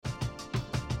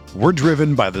We're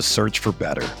driven by the search for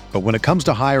better. But when it comes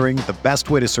to hiring, the best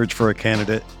way to search for a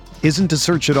candidate isn't to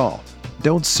search at all.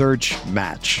 Don't search,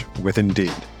 match with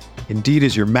Indeed. Indeed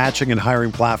is your matching and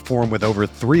hiring platform with over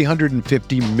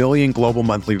 350 million global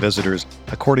monthly visitors,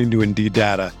 according to Indeed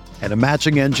data, and a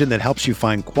matching engine that helps you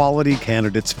find quality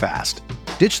candidates fast.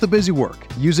 Ditch the busy work.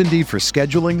 Use Indeed for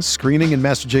scheduling, screening, and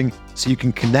messaging so you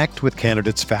can connect with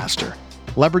candidates faster.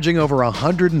 Leveraging over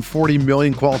 140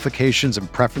 million qualifications and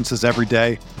preferences every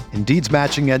day, Indeed's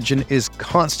matching engine is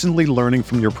constantly learning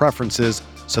from your preferences,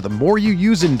 so the more you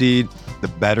use Indeed, the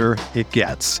better it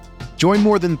gets. Join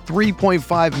more than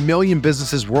 3.5 million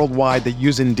businesses worldwide that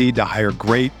use Indeed to hire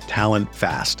great talent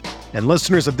fast. And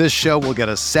listeners of this show will get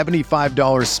a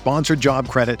 $75 sponsored job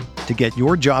credit to get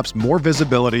your jobs more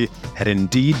visibility at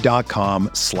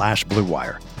Indeed.com/Blue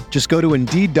Wire. Just go to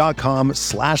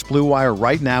Indeed.com/Blue Wire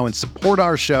right now and support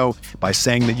our show by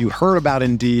saying that you heard about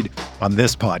Indeed on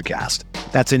this podcast.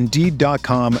 That's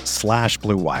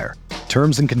Indeed.com/Blue Wire.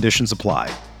 Terms and conditions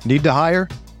apply. Need to hire?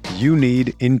 You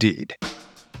need Indeed.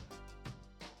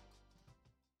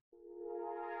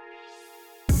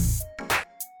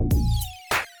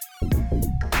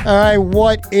 All right,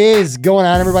 what is going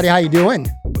on, everybody? How you doing?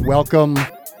 Welcome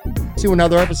to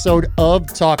another episode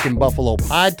of Talking Buffalo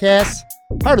Podcast,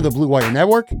 part of the Blue Wire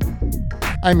Network.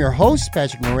 I'm your host,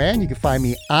 Patrick Moran. You can find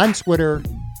me on Twitter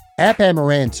at Pat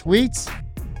Moran Tweets.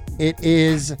 It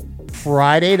is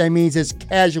Friday. That means it's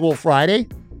Casual Friday.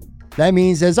 That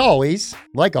means, as always,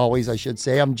 like always, I should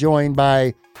say, I'm joined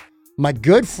by my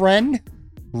good friend,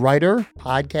 writer,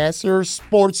 podcaster,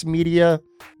 sports media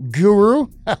guru.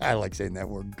 I like saying that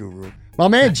word, guru. My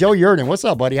man, Joe Yerdon. What's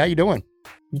up, buddy? How you doing?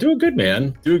 Doing good,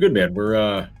 man.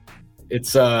 We're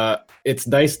it's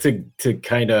nice to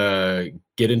kind of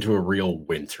get into a real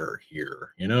winter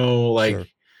here. You know, like Sure.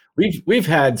 we've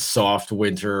had soft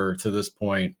winter to this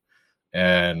point,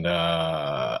 and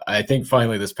I think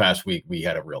finally this past week we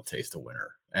had a real taste of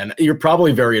winter. And you're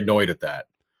probably very annoyed at that.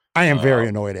 I am very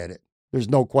annoyed at it. There's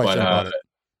no question about it.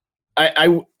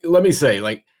 I let me say,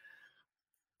 like,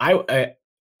 I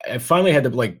finally had to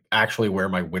like actually wear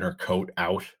my winter coat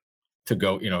out to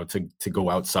go, to go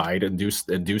outside and do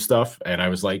stuff. And I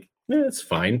was like, yeah, it's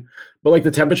fine. But like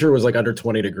the temperature was like under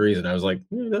 20 degrees, and I was like,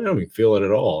 I don't even feel it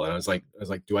at all. And I was like,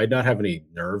 do I not have any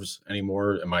nerves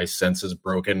anymore? Are my senses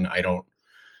broken?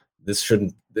 This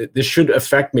should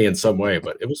affect me in some way,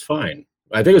 but it was fine.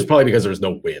 I think it was probably because there was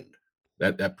no wind.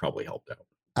 That probably helped out.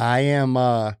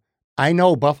 I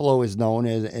know Buffalo is known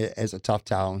as a tough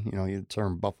town. You know, you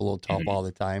term Buffalo tough all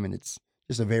the time, and it's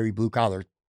just a very blue collar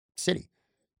city.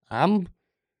 I'm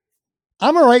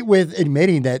all right with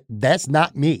admitting that that's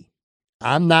not me.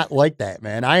 I'm not like that,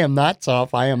 man. I am not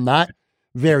tough. I am not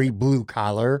very blue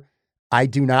collar. I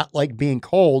do not like being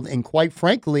cold, and quite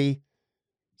frankly,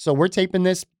 so we're taping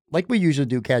this like we usually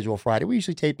do, Casual Friday. We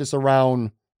usually tape this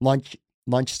around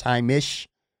lunchtime-ish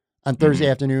on Thursday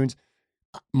afternoons.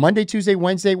 Monday, Tuesday,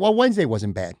 Wednesday. Well, Wednesday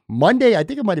wasn't bad. Monday, I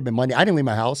think it might have been Monday. I didn't leave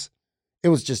my house. It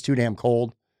was just too damn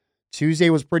cold. Tuesday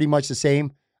was pretty much the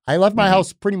same. I left my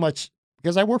house pretty much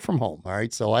because I work from home. All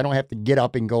right. So I don't have to get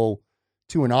up and go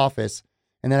to an office.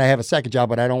 And then I have a second job,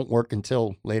 but I don't work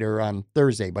until later on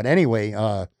Thursday. But anyway,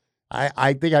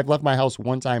 I think I've left my house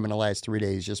one time in the last 3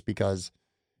 days just because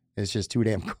it's just too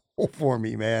damn cold for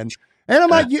me, man. And I'm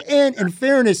not, and in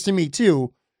fairness to me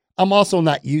too, I'm also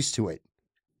not used to it.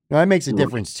 That makes a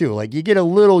difference too. Like you get a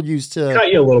little used to got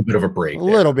you a little bit of a break. A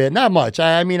little bit, not much.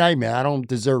 I mean, I don't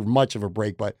deserve much of a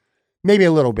break, but maybe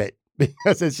a little bit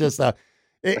because it's just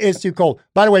it's too cold.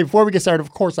 By the way, before we get started,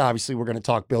 of course, obviously we're going to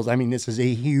talk Bills. I mean, this is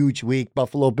a huge week.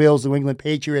 Buffalo Bills, New England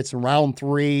Patriots in round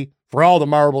 3 for all the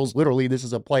marbles. Literally, this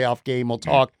is a playoff game. We'll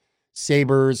talk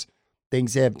Sabres.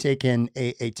 Things have taken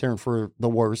a turn for the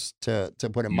worse, to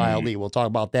put it mildly. We'll talk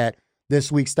about that this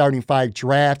week's starting 5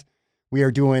 draft. We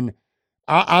are doing.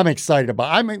 I'm excited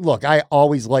about. Look, I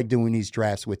always like doing these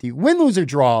drafts with you. Win, lose, or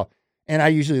draw, and I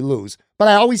usually lose. But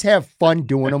I always have fun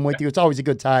doing them with you. It's always a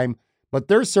good time. But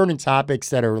there's certain topics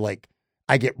that are like,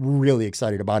 I get really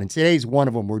excited about. And today's one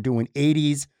of them. We're doing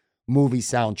 80s movie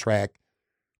soundtrack.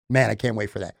 Man, I can't wait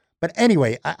for that. But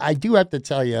anyway, I do have to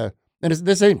tell you, and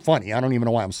this ain't funny. I don't even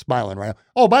know why I'm smiling right now.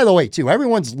 Oh, by the way, too,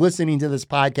 everyone's listening to this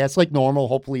podcast like normal.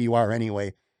 Hopefully you are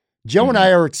anyway. Joe and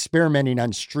I are experimenting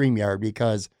on StreamYard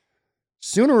because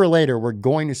sooner or later, we're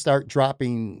going to start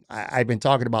dropping, I've been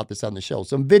talking about this on the show,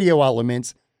 some video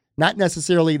elements. Not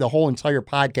necessarily the whole entire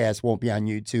podcast won't be on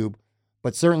YouTube,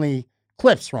 but certainly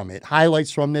clips from it.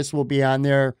 Highlights from this will be on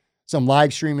there. Some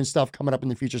live streaming stuff coming up in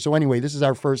the future. So anyway, this is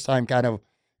our first time kind of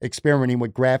experimenting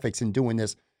with graphics and doing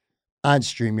this on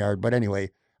StreamYard. But anyway,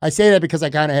 I say that because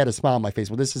I kind of had a smile on my face.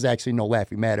 Well, this is actually no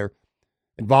laughing matter.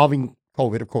 involving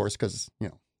COVID, of course, because,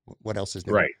 what else is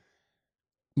new? Right.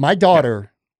 My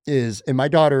daughter is in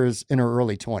her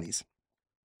early 20s.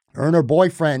 Her and her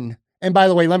boyfriend, and by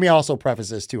the way, let me also preface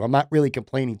this too. I'm not really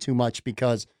complaining too much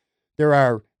because there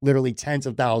are literally tens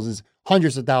of thousands,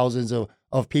 hundreds of thousands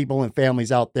of people and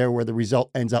families out there where the result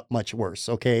ends up much worse,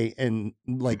 okay? And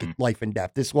like life and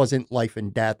death. This wasn't life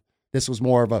and death. This was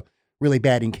more of a really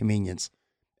bad inconvenience.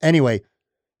 Anyway,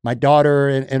 my daughter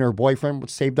and her boyfriend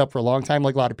saved up for a long time,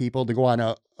 like a lot of people, to go on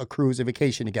a cruise, a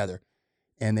vacation together.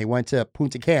 And they went to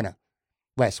Punta Cana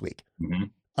last week.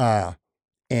 And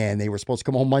they were supposed to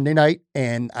come home Monday night.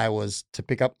 And I was to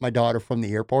pick up my daughter from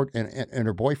the airport and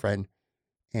her boyfriend.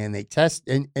 And they test.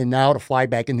 And now to fly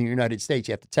back in the United States,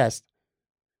 you have to test,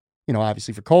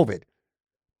 obviously for COVID.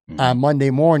 On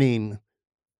Monday morning,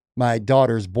 my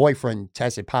daughter's boyfriend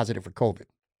tested positive for COVID.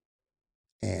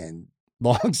 And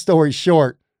long story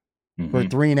short, for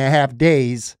 3.5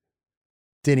 days,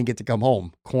 didn't get to come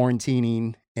home,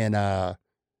 quarantining in a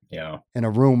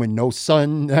room with no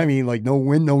sun. I mean, like no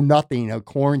wind, no nothing, a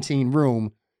quarantine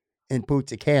room in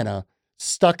Punta Cana,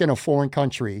 stuck in a foreign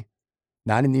country,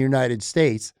 not in the United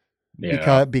States,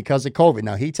 because of COVID.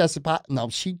 Now he tested positive. No,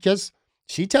 she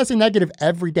tested negative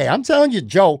every day. I'm telling you,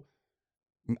 Joe,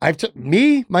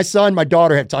 me, my son, my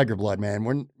daughter have tiger blood, man.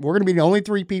 We're going to be the only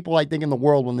 3 people, I think, in the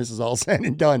world when this is all said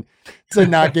and done to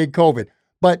not get COVID.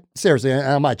 But seriously, and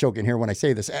I'm not joking here when I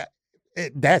say this.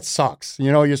 That sucks.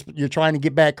 You're trying to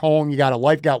get back home. You got a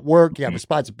life, got work, you have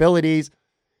responsibilities,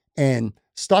 and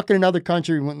stuck in another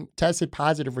country when tested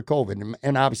positive for COVID.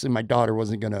 And obviously my daughter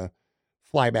wasn't going to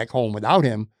fly back home without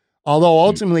him. Although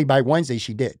ultimately by Wednesday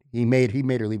she did. He made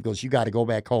her leave, goes, you got to go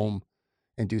back home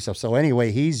and do stuff. So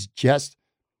anyway, he's just,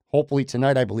 hopefully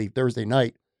tonight, I believe Thursday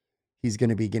night, he's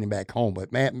going to be getting back home.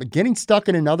 But man, getting stuck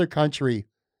in another country,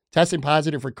 testing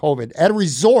positive for COVID at a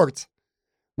resort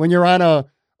when you're on a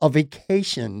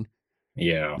vacation.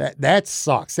 Yeah. That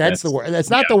sucks. That's the worst. That's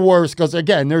not the worst because,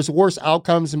 again, there's worse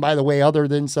outcomes. And by the way, other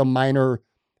than some minor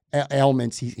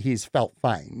ailments, he's felt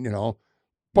fine,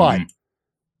 But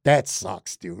that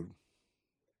sucks, dude.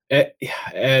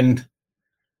 And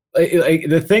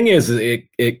the thing is,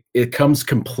 it comes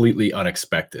completely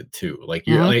unexpected too. Like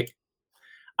you're like,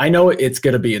 I know it's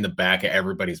going to be in the back of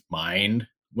everybody's mind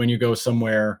when you go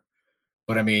somewhere,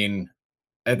 but I mean,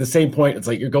 at the same point, it's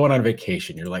like you're going on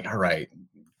vacation. You're like, all right,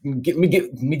 let me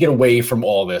get away from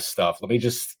all this stuff. Let me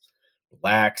just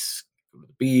relax, go to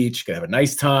the beach, have a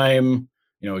nice time.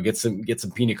 Get some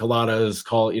pina coladas.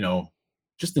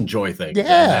 Just enjoy things.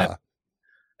 Yeah.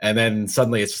 And then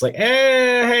suddenly it's just like,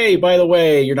 hey, by the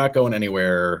way, you're not going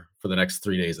anywhere for the next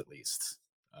 3 days at least.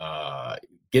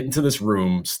 Get into this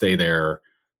room, stay there.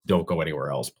 Don't go anywhere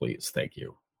else, please. Thank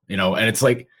you. And it's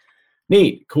like,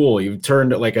 neat, cool. You've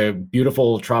turned like a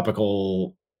beautiful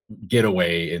tropical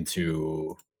getaway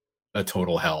into a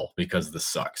total hell because this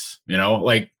sucks.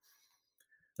 What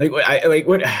can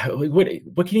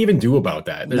you even do about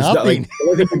that? There's nothing.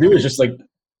 All you can do is just like,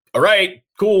 all right,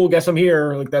 cool. Guess I'm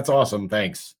here. Like, that's awesome.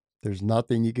 Thanks. There's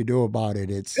nothing you can do about it.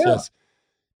 It's just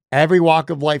every walk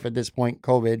of life at this point.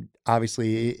 COVID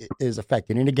obviously is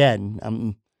affecting. And again,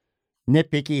 I'm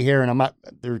nitpicky here, and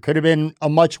there could have been a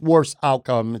much worse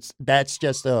outcome. That's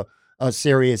just a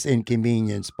serious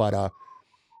inconvenience, but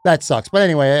that sucks. But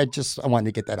anyway, I wanted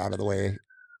to get that out of the way.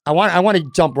 I want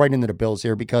to jump right into the Bills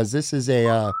here because this is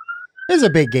a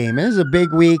big game. This is a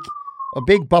big week, a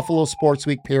big Buffalo sports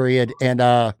week period. And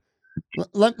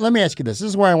let me ask you this. This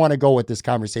is where I want to go with this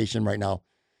conversation right now.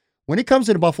 When it comes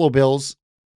to the Buffalo Bills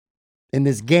in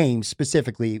this game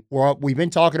specifically, we've been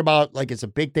talking about like it's a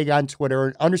big thing on Twitter,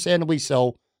 and understandably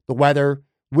so. The weather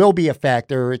will be a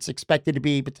factor. It's expected to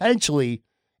be potentially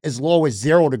as low as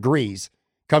 0 degrees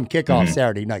come kickoff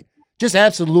Saturday night. Just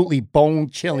absolutely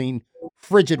bone-chilling,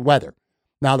 frigid weather.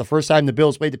 Now, the first time the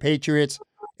Bills played the Patriots,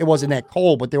 it wasn't that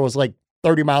cold, but there was like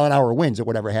 30-mile-an-hour winds or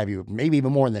whatever have you, maybe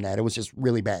even more than that. It was just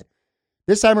really bad.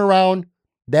 This time around,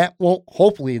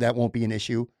 hopefully that won't be an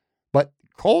issue. But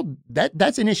cold,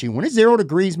 that's an issue. When it's 0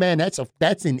 degrees, man, that's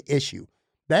an issue.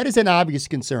 That is an obvious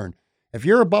concern. If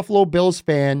you're a Buffalo Bills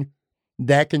fan,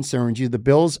 that concerns you. The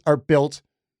Bills are built,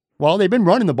 well, they've been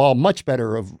running the ball much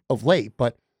better of late,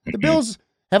 but the Bills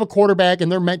have a quarterback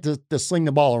and they're meant to sling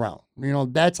the ball around.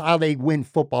 That's how they win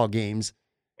football games.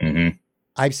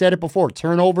 I've said it before,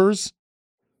 turnovers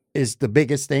is the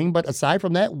biggest thing, but aside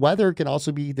from that, weather can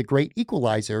also be the great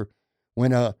equalizer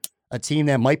when a team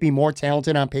that might be more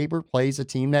talented on paper plays a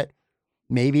team that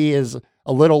maybe is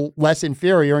a little less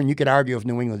inferior, and you could argue if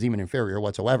New England's even inferior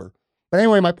whatsoever. But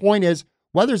anyway, my point is,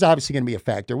 weather's obviously going to be a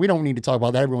factor. We don't need to talk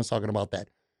about that. Everyone's talking about that.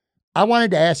 I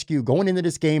wanted to ask you, going into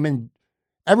this game, and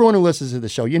everyone who listens to the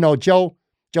show, Joe,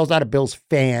 Joe's not a Bills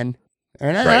fan,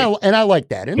 and Right. I like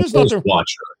that. And there's Bills nothing.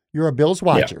 watcher. You're a Bills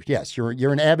watcher. Yes, you're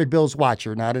an avid Bills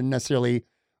watcher, not necessarily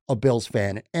a Bills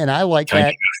fan, and I like Kind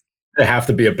that. of have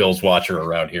to be a Bills watcher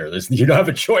around here. You don't have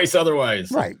a choice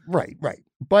otherwise. Right.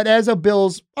 But as a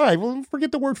Bills, all right, well,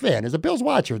 forget the word fan. As a Bills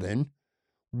watcher, then,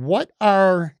 what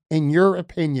are, in your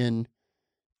opinion,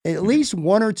 at least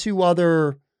one or two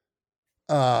other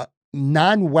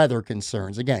non-weather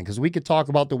concerns? Again, because we could talk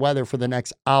about the weather for the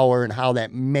next hour and how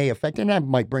that may affect, and I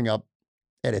might bring up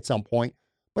it at some point.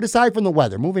 But aside from the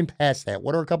weather, moving past that,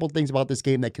 what are a couple of things about this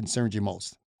game that concerns you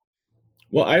most?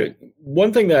 Well,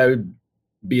 one thing that would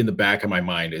be in the back of my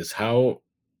mind is how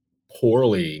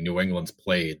poorly New England's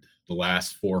played the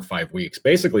last 4 or 5 weeks,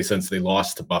 basically since they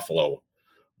lost to Buffalo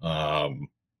a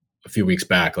few weeks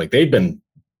back. Like, they've been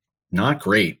not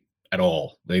great at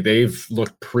all. They've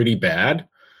looked pretty bad.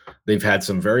 They've had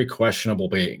some very questionable,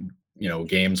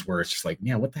 games where it's just like,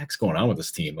 yeah, what the heck's going on with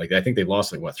this team? Like, I think they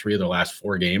lost 3 of their last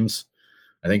 4 games.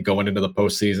 I think going into the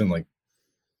postseason, like,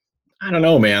 I don't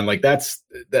know, man. Like, that's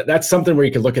something where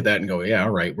you could look at that and go, yeah,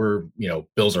 all right,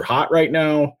 Bills are hot right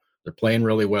now. They're playing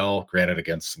really well, granted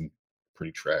against some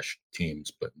pretty trash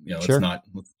teams, but Sure.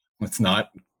 let's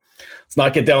not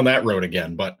get down that road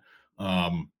again. But I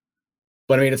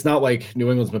mean, it's not like New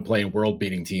England's been playing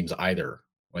world-beating teams either.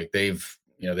 Like, they've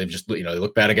just, they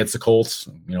look bad against the Colts,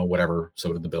 whatever.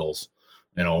 So did the Bills,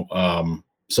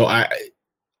 so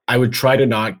I would try to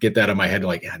not get that in my head.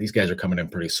 Like, yeah, these guys are coming in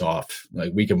pretty soft.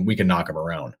 Like, we can knock them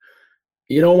around.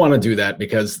 You don't want to do that,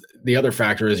 because the other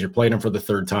factor is you're playing them for the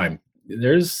third time.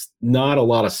 There's not a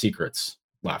lot of secrets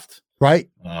left. Right.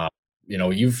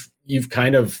 You've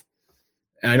kind of,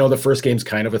 and I know the first game's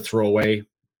kind of a throwaway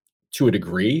to a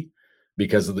degree,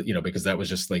 because of because that was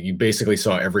just like, you basically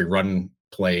saw every run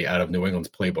play out of New England's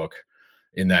playbook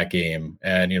in that game.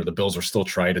 And, the Bills were still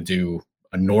trying to do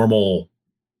a normal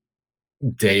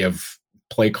day of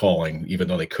play calling, even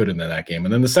though they couldn't in that game.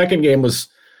 And then the second game was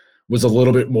a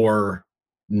little bit more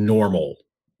normal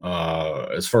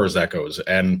as far as that goes.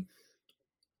 And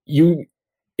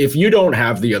if you don't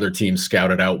have the other team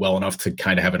scouted out well enough to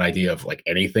kind of have an idea of like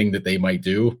anything that they might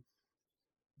do,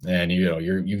 and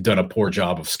you've done a poor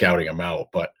job of scouting them out.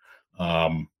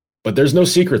 But there's no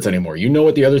secrets anymore. You know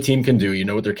what the other team can do. You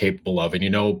know what they're capable of, and you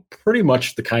know pretty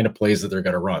much the kind of plays that they're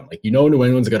going to run. Like, New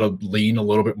England's got to lean a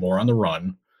little bit more on the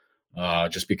run,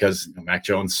 just because Mac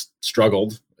Jones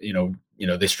struggled.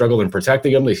 They struggled in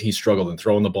protecting him. He struggled in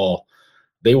throwing the ball.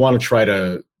 They want to try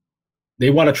to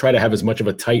have as much of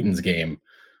a Titans game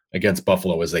against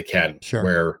Buffalo as they can, Sure.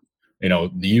 Where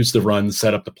they use the run,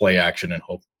 set up the play action,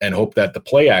 and hope that the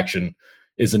play action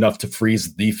is enough to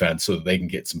freeze the defense so that they can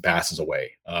get some passes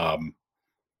away.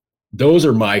 Those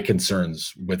are my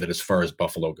concerns with it as far as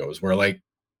Buffalo goes, where I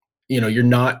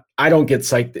don't get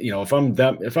psyched.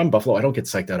 If I'm Buffalo, I don't get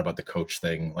psyched out about the coach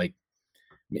thing. Like,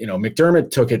 McDermott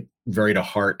took it very to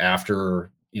heart after,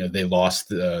 they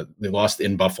lost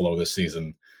in Buffalo this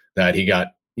season, that he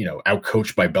got,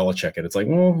 out-coached by Belichick. And it's like,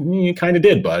 well, you kind of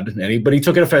did, bud. But he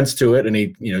took an offense to it, and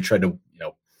he, tried to,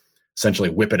 essentially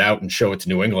whip it out and show it to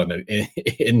New England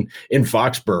in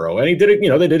Foxborough. And he did it,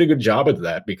 they did a good job of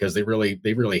that, because they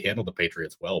really handled the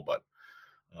Patriots well. But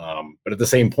at the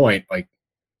same point, like,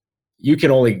 you can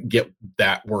only get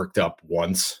that worked up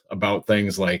once about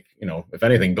things. Like, if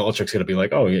anything, Belichick's going to be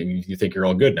like, oh, you think you're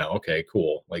all good now? Okay,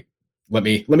 cool. Like, let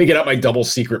me get out my double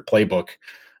secret playbook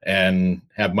and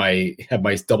have my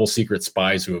double secret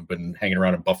spies who have been hanging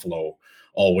around in Buffalo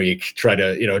all week try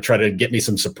to get me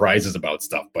some surprises about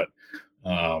stuff. But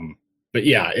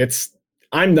yeah,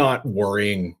 I'm not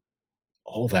worrying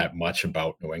all that much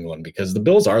about New England, because the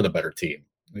Bills are the better team.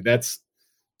 Like, that's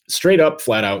straight up,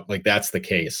 flat out. Like, that's the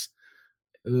case.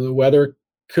 The weather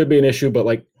could be an issue, but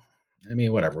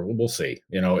whatever. We'll see.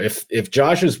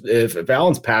 If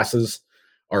Allen's passes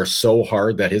are so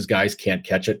hard that his guys can't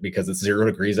catch it because it's 0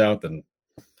 degrees out, then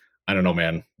I don't know,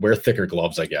 man. Wear thicker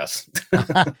gloves, I guess.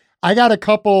 I got a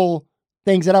couple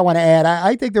things that I want to add.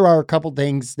 I think there are a couple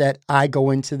things that I go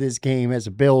into this game as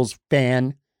a Bills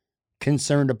fan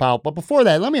concerned about. But before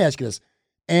that, let me ask you this.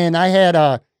 And I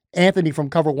had Anthony from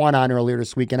Cover One on earlier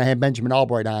this week, and I had Benjamin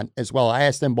Albright on as well. I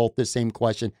asked them both the same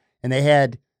question, and they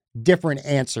had different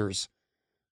answers.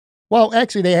 Well,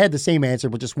 actually, they had the same answer,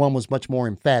 but just one was much more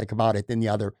emphatic about it than the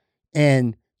other.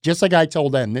 And just like I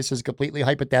told them, this is completely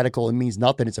hypothetical. It means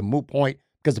nothing. It's a moot point,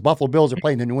 because the Buffalo Bills are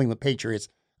playing the New England Patriots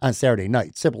on Saturday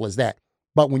night. Simple as that.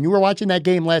 But when you were watching that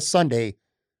game last Sunday,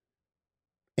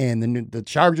 and the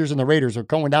Chargers and the Raiders are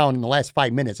going down in the last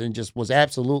 5 minutes, and it just was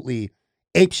absolutely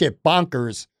apeshit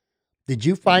bonkers, did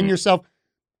you find yourself,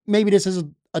 maybe this is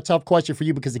a tough question for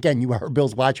you because, again, you are a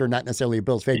Bills watcher, not necessarily a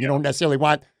Bills fan. You don't necessarily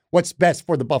want what's best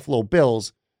for the Buffalo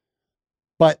Bills.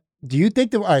 But do you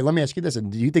think all right, let me ask you this.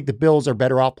 Do you think the Bills are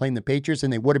better off playing the Patriots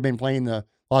than they would have been playing the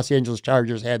Los Angeles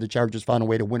Chargers had the Chargers found a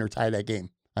way to win or tie that game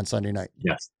on Sunday night?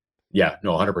 Yes. Yeah.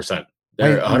 No, 100%.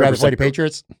 You'd rather play the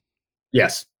Patriots?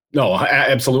 Yes. No,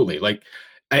 absolutely. Like,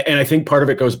 and I think part of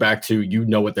it goes back to,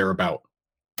 what they're about.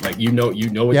 Like,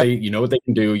 what they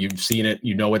can do. You've seen it.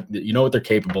 You know what they're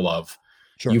capable of.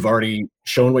 Sure. You've already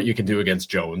shown what you can do against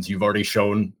Jones. You've already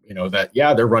shown, that,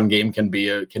 their run game can be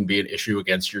an issue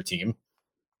against your team.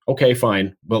 Okay,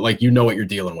 fine. But like, what you're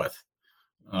dealing with.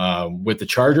 With the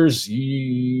Chargers,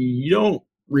 you don't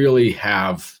really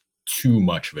have too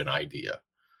much of an idea.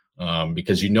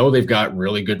 Because they've got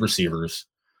really good receivers.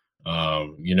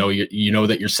 You know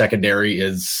that your secondary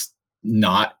is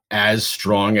not as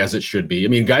strong as it should be. I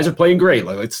mean, guys are playing great.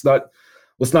 Like, let's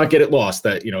not get it lost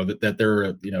that that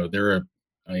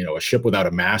they're a ship without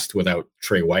a mast without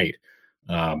Trey White.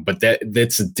 But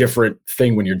that's a different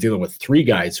thing when you're dealing with three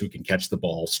guys who can catch the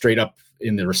ball straight up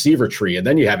in the receiver tree, and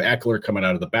then you have Eckler coming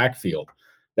out of the backfield.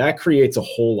 That creates a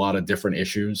whole lot of different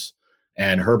issues.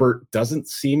 And Herbert doesn't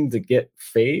seem to get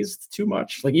phased too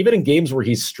much. Like, even in games where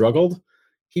he's struggled,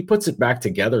 he puts it back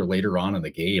together later on in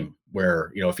the game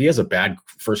where, if he has a bad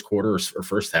first quarter or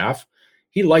first half,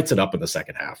 he lights it up in the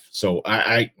second half. So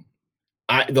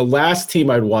the last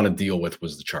team I'd want to deal with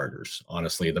was the Chargers,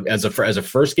 honestly. As a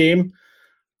first game,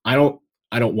 I don't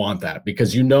want that,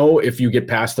 because if you get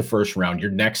past the first round,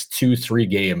 your next 2-3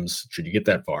 games, should you get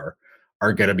that far,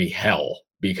 are going to be hell.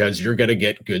 Because you're going to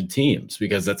get good teams,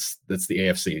 because that's the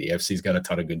AFC. The AFC's got a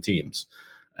ton of good teams.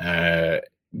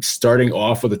 Starting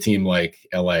off with a team like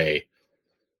LA,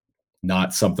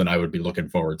 not something I would be looking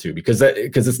forward to, because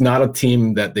it's not a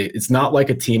team it's not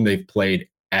like a team they've played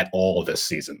at all this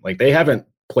season. Like, they haven't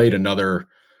played another,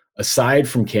 aside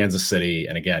from Kansas City,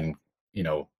 and again,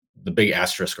 the big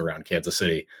asterisk around Kansas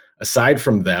City. Aside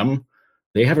from them,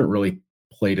 they haven't really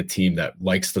played a team that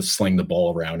likes to sling the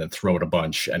ball around and throw it a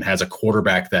bunch and has a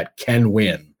quarterback that can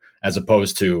win, as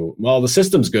opposed to, well, the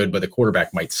system's good, but the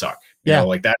quarterback might suck.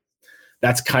 Like that.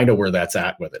 That's kind of where that's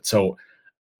at with it. So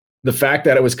the fact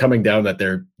that it was coming down that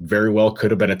there very well could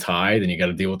have been a tie, then you got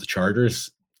to deal with the Chargers.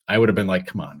 I would have been like,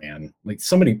 come on, man, like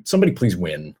somebody please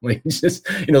win. Like, it's just,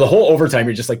 the whole overtime,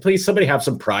 you're just like, please, somebody have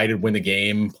some pride and win the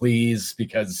game, please,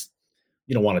 because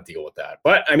you don't want to deal with that.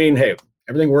 But I mean, hey,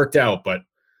 everything worked out, but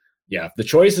yeah, if the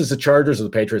choice is the Chargers or the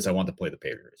Patriots, I want to play the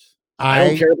Patriots. I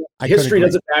don't care. History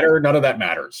doesn't matter. None of that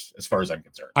matters as far as I'm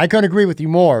concerned. I couldn't agree with you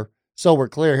more. So we're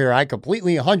clear here. I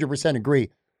completely 100% agree.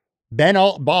 Ben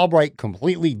Albright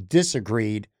completely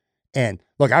disagreed. And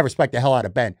look, I respect the hell out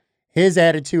of Ben. His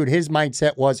attitude, his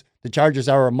mindset was the Chargers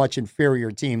are a much inferior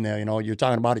team. There, you're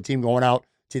talking about a team going out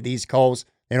to the East Coast.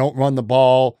 They don't run the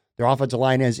ball. Their offensive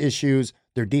line has issues.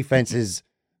 Their defense is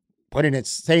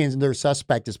saying they're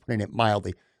suspect is putting it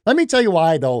mildly. Let me tell you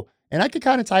why, though, and I could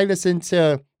kind of tie this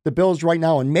into the Bills right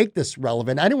now and make this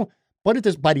relevant.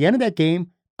 By the end of that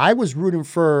game, I was rooting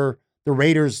for the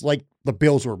Raiders like the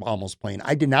Bills were almost playing.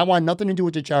 I did not want nothing to do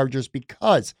with the Chargers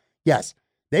because, yes,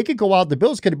 they could go out. The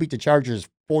Bills could have beat the Chargers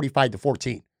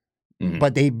 45-14,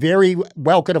 but they very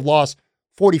well could have lost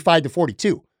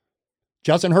 45-42.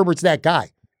 Justin Herbert's that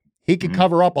guy. He could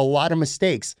cover up a lot of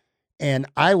mistakes. And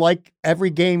I like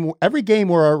every game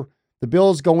where the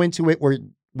Bills go into it where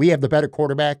we have the better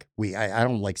quarterback. I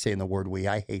don't like saying the word we.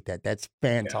 I hate that. That's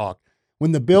fan talk.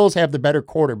 When the Bills have the better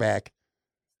quarterback,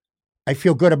 I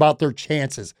feel good about their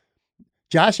chances.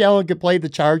 Josh Allen could play the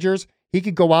Chargers. He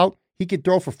could go out. He could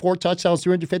throw for 4 touchdowns,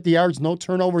 350 yards, no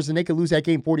turnovers, and they could lose that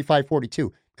game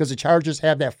 45-42 because the Chargers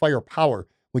have that firepower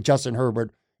with Justin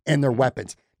Herbert and their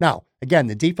weapons. Now, again,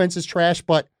 the defense is trash,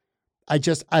 but I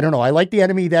don't know. I like the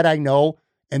enemy that I know,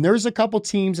 and there's a couple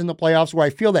teams in the playoffs where I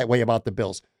feel that way about the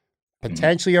Bills.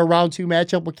 Potentially a round 2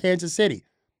 matchup with Kansas City.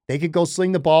 They could go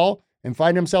sling the ball and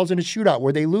find themselves in a shootout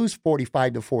where they lose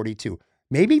 45-42.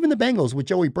 Maybe even the Bengals with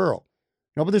Joey Burrow.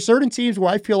 But there's certain teams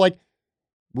where I feel like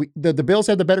the Bills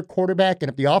have the better quarterback, and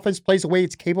if the offense plays the way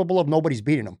it's capable of, nobody's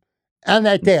beating them. On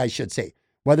that day, I should say.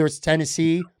 Whether it's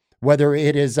Tennessee, whether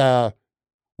it is,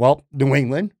 New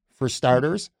England for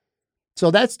starters.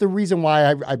 So that's the reason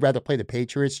why I'd rather play the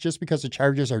Patriots, just because the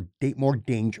Chargers are more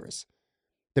dangerous.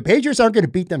 The Patriots aren't going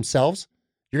to beat themselves.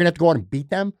 You're going to have to go out and beat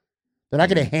them. They're not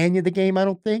going to hand you the game, I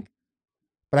don't think.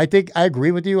 But I think I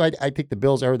agree with you. I think the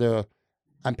Bills are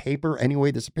on paper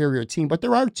anyway, the superior team. But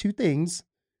there are 2 things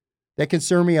that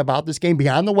concern me about this game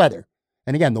beyond the weather.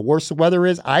 And again, the worse the weather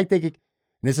is, I think, and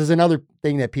this is another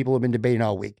thing that people have been debating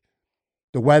all week.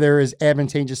 The weather is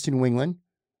advantageous to New England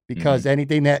because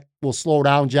anything that will slow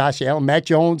down Josh Allen, Matt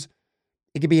Jones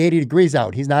it could be 80 degrees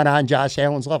out. He's not on Josh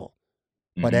Allen's level.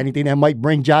 But anything that might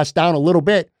bring Josh down a little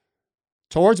bit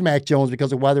towards Mac Jones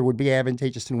because of weather would be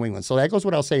advantageous to New England. So that goes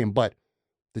what I was saying. But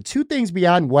the two things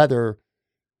beyond weather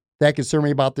that concern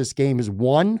me about this game is,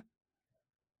 one,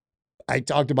 I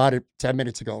talked about it 10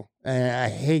 minutes ago, and I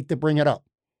hate to bring it up.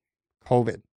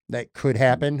 COVID. That could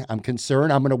happen. I'm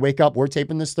concerned. I'm going to wake up. We're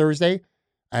taping this Thursday.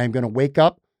 I'm going to wake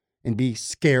up and be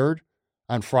scared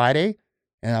on Friday.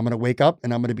 And I'm going to wake up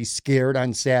and I'm going to be scared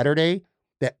on Saturday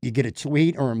that you get a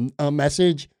tweet or a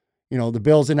message. You know, the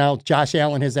Bills announced Josh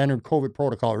Allen has entered COVID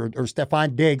protocol, or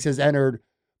Stephon Diggs has entered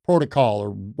protocol,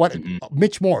 or what?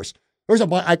 Mitch Morse.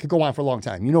 I could go on for a long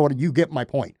time. You know what? You get my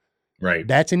point. Right.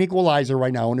 That's an equalizer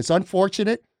right now. And it's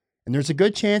unfortunate. And there's a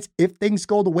good chance if things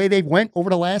go the way they've went over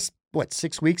the last,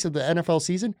 6 weeks of the NFL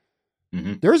season,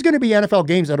 there's going to be NFL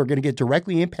games that are going to get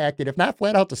directly impacted, if not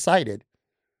flat out decided,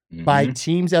 by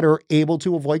teams that are able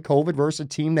to avoid COVID versus a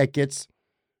team that gets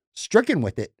stricken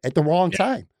with it at the wrong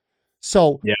time.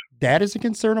 So that is a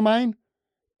concern of mine.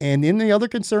 And then the other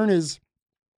concern is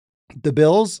the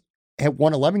Bills have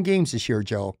won 11 games this year,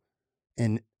 Joe,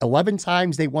 and 11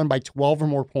 times they won by 12 or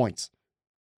more points.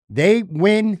 They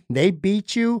win, they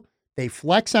beat you, they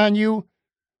flex on you,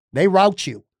 they rout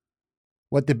you.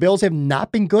 What the Bills have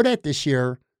not been good at this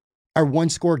year are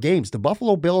one-score games. The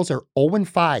Buffalo Bills are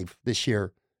 0-5 this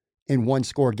year in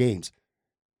one-score games.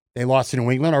 They lost to New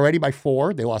England already by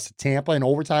 4. They lost to Tampa in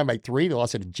overtime by 3. They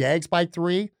lost to the Jags by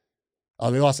 3.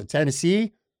 They lost to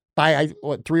Tennessee by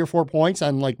 3 or 4 points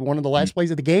on one of the last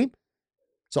plays of the game.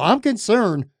 So I'm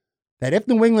concerned that if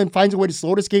New England finds a way to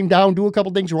slow this game down, do a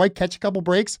couple things right, catch a couple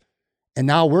breaks, and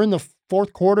now we're in the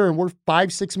fourth quarter and we're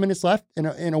 5-6 minutes left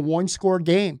in a one-score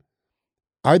game,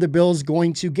 are the Bills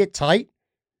going to get tight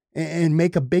and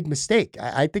make a big mistake?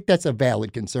 I think that's a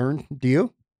valid concern. Do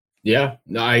you? Yeah,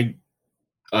 I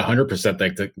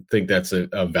 100% think that's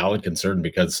a valid concern,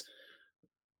 because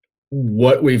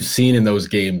what we've seen in those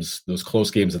games, those close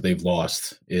games that they've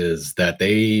lost, is that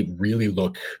they really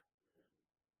look,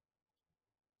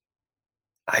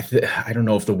 I don't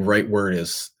know if the right word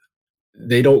is,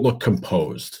 they don't look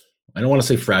composed. I don't want to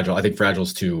say fragile. I think I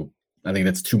think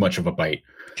that's too much of a bite.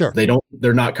 Sure.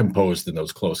 They're not composed in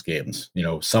those close games. You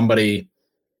know, somebody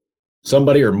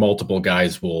or multiple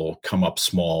guys will come up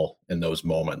small in those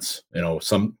moments. You know,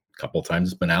 couple of times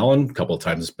it's been Allen, a couple of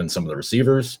times it's been some of the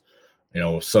receivers. You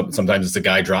know, sometimes it's the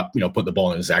guy put the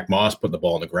ball in, Zach Moss, put the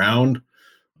ball on the ground.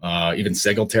 Even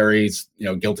Singletary's,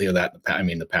 guilty of that. I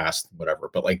mean, the past, whatever.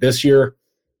 But like this year,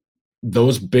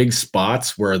 those big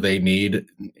spots where they need,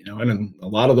 and in a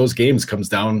lot of those games comes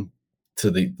down to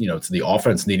the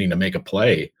offense needing to make a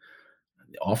play.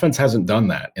 The offense hasn't done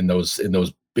that in those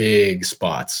big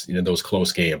spots, those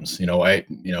close games.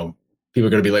 People are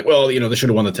going to be like, well, they should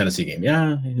have won the Tennessee game.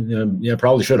 Yeah,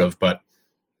 probably should have, but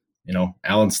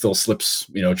Allen still slips,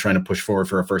 trying to push forward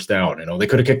for a first down. They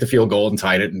could have kicked the field goal and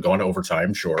tied it and gone to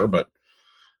overtime, sure, but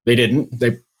they didn't.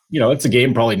 It's a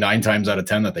game probably 9 times out of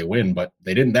 10 that they win, but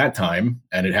they didn't that time.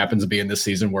 And it happens to be in this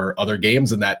season where other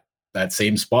games in that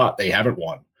same spot, they haven't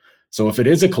won. So if it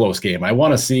is a close game, I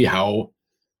want to see how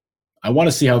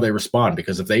they respond,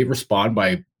 because if they respond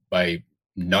by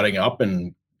nutting up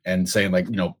and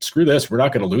saying screw this, we're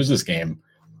not going to lose this game.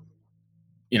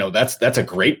 That's a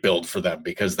great build for them,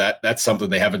 because that's something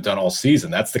they haven't done all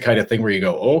season. That's the kind of thing where you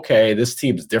go, okay, this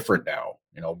team's different now,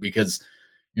 because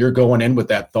you're going in with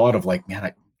that thought of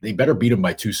they better beat them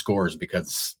by 2 scores,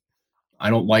 because I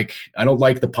don't like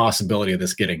the possibility of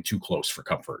this getting too close for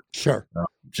comfort. Sure.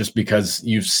 Just because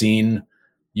you've seen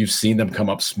them come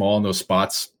up small in those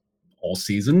spots all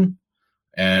season,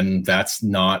 and that's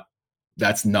not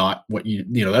what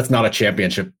that's not a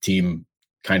championship team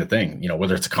kind of thing.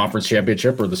 Whether it's a conference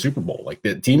championship or the Super Bowl,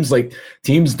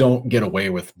 teams don't get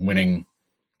away with winning,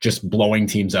 just blowing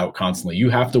teams out constantly. You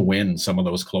have to win some of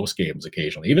those close games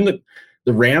occasionally. Even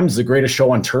the Rams, the greatest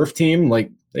show on turf team,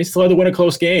 they still had to win a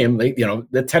close game.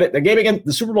 The game against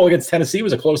the Super Bowl against Tennessee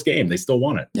was a close game. They still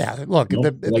won it. Yeah, look,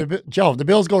 Joe, the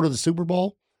Bills go to the Super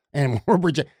Bowl, and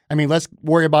let's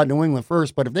worry about New England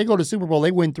first. But if they go to the Super Bowl, they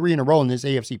win 3 in a row in this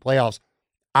AFC playoffs.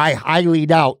 I highly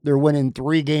doubt they're winning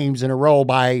 3 games in a row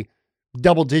by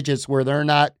double digits, where they're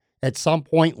not at some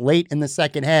point late in the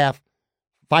second half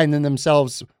finding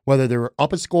themselves, whether they're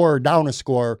up a score or down a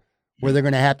score, where they're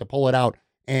going to have to pull it out.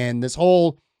 And this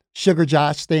whole Sugar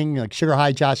Josh thing, Sugar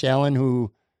High Josh Allen,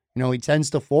 who, he tends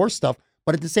to force stuff.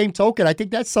 But at the same token, I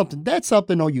think that's something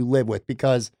you live with,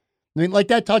 because,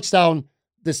 that touchdown,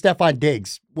 the Stephon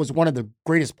Diggs was one of the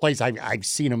greatest plays I've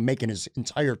seen him make in his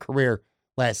entire career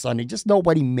last Sunday. Just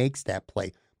nobody makes that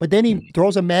play. But then he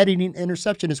throws a mad-eating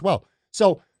interception as well.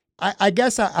 So I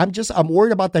guess I'm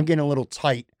worried about them getting a little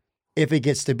tight if it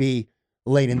gets to be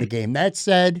late in the game. That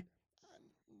said,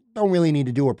 don't really need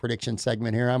to do a prediction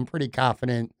segment here. I'm pretty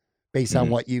confident based on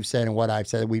what you've said and what I've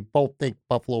said. We both think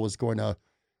Buffalo is going to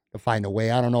find a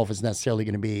way. I don't know if it's necessarily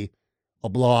going to be a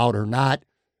blowout or not.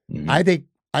 I think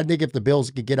if the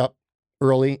Bills could get up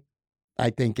early, I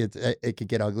think it could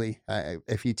get ugly.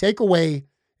 If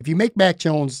you make Mac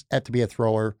Jones have to be a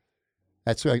thrower,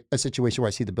 that's a situation where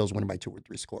I see the Bills winning by 2 or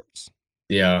 3 scores.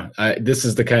 Yeah, this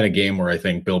is the kind of game where I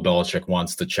think Bill Belichick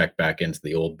wants to check back into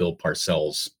the old Bill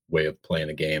Parcells way of playing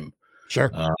a game. Sure.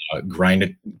 Grind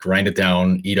it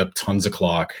down, eat up tons of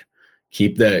clock,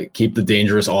 keep the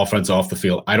dangerous offense off the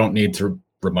field. I don't need to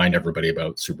remind everybody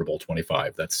about Super Bowl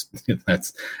 25. That's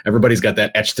everybody's got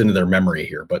that etched into their memory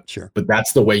here. But sure. But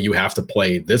that's the way you have to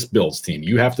play this Bills team.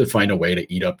 You have to find a way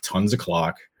to eat up tons of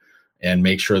clock and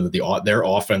make sure that their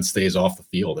offense stays off the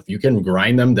field. If you can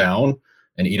grind them down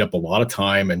and eat up a lot of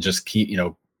time and just keep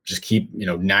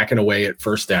knacking away at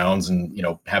first downs and,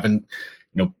 having,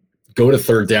 go to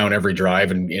third down every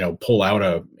drive and, pull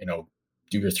out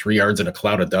do your 3 yards in a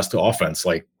cloud of dust offense.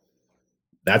 Like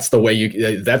that's the way you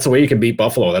can beat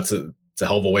Buffalo. It's a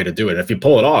hell of a way to do it. And if you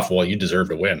pull it off, well, you deserve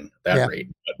to win at that rate.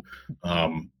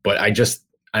 But I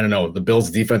don't know. The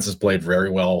Bills defense has played very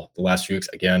well the last few weeks.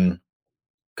 Again,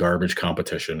 garbage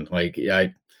competition. Like,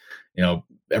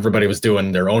 everybody was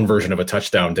doing their own version of a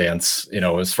touchdown dance,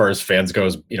 as far as fans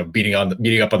goes, beating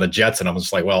up on the Jets. And I'm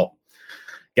just like, well,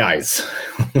 guys,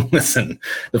 listen,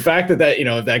 the fact that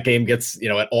if that game gets,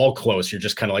 at all close, you're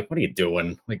just kind of like, what are you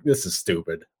doing? Like, this is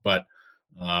stupid. But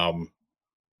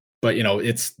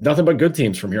it's nothing but good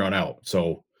teams from here on out.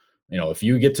 So, if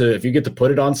you get to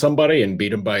put it on somebody and beat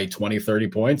them by 20, 30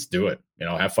 points, do it,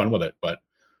 have fun with it. But,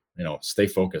 stay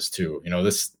focused too.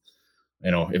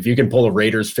 If you can pull a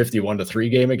Raiders 51-3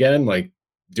 game again, like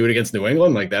do it against New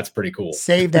England, like that's pretty cool.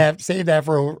 Save that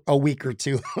for a week or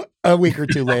two,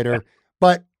 later.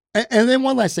 But, and then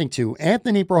one last thing too,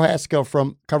 Anthony Prohaska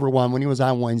from Cover One, when he was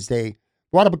on Wednesday,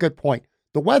 brought up a good point.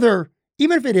 The weather,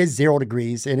 even if it is 0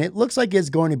 degrees, and it looks like it's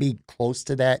going to be close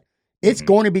to that, it's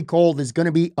going to be cold, it's going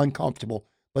to be uncomfortable.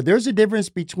 But there's a difference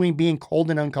between being cold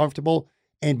and uncomfortable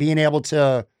and being able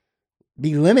to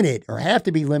be limited or have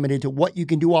to be limited to what you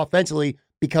can do offensively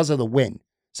because of the wind.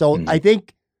 So I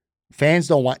think fans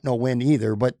don't want no wind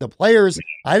either, but the players,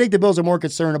 I think the Bills are more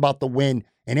concerned about the wind.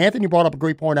 And Anthony brought up a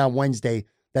great point on Wednesday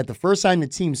that the first time the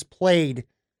teams played,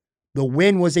 the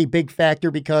wind was a big factor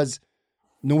because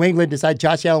New England decided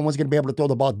Josh Allen wasn't going to be able to throw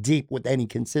the ball deep with any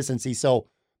consistency. So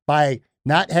by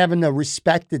not having to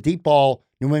respect the deep ball,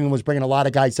 New England was bringing a lot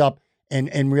of guys up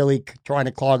and really trying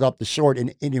to clog up the short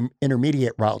and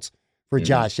intermediate routes for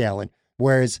Josh Allen.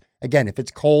 Whereas, again, if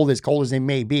it's cold as they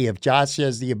may be, if Josh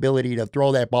has the ability to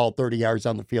throw that ball 30 yards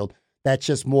on the field, that's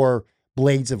just more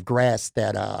blades of grass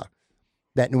that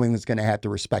New England's going to have to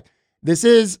respect. This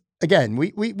is, again,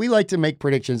 we like to make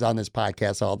predictions on this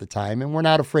podcast all the time, and we're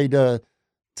not afraid to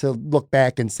look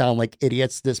back and sound like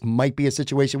idiots. This might be a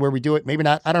situation where we do it, maybe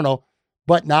not, I don't know.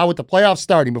 But now with the playoffs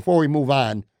starting, before we move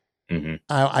on,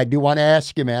 I do want to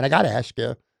ask you, man, I got to ask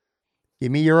you, give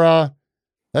me your,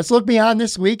 let's look beyond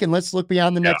this week and let's look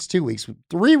beyond the next 2 weeks.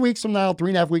 3 weeks from now,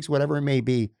 3.5 weeks, whatever it may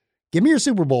be. Give me your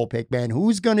Super Bowl pick, man.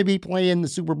 Who's going to be playing the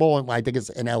Super Bowl? I think it's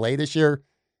in LA this year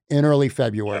in early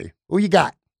February. Who you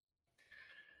got?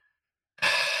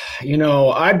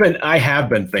 I have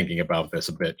been thinking about this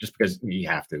a bit just because you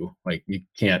have to. Like, you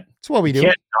can't. It's what we do. You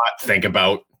can't not think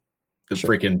about the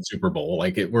freaking Super Bowl.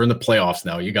 Like, we're in the playoffs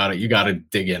now. You got to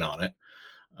dig in on it.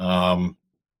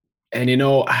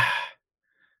 And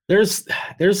there's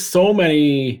so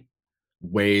many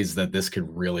ways that this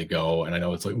could really go. And I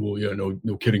know it's like, well, yeah,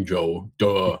 no kidding, Joe.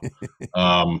 Duh.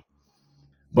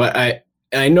 But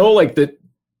I know like that.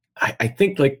 I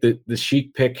think like the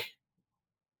chic pick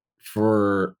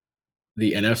for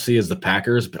the NFC is the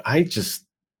Packers, but I just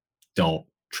don't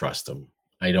trust them.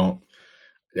 I don't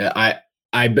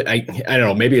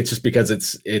know. Maybe it's just because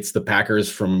it's the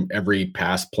Packers from every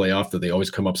past playoff that they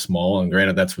always come up small. And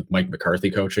granted, that's with Mike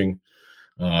McCarthy coaching,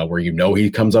 where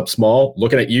he comes up small.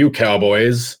 Looking at you,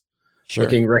 Cowboys. Sure.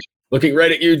 Looking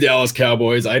right at you, Dallas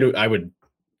Cowboys. I would,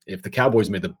 if the Cowboys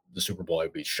made the Super Bowl, I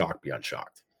would be shocked beyond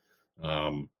shocked.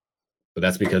 But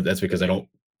that's because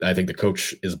I think the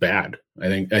coach is bad.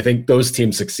 I think those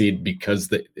teams succeed because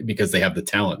they have the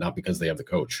talent, not because they have the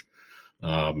coach.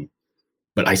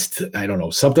 But I don't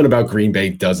know. Something about Green Bay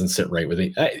doesn't sit right with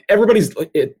me.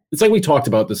 It's like we talked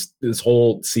about this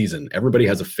whole season. Everybody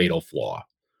has a fatal flaw.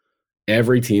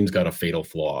 Every team's got a fatal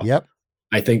flaw. Yep.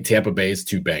 I think Tampa Bay is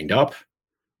too banged up.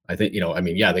 I think,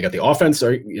 they got the offense,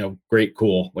 great,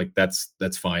 cool. Like that's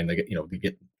fine. They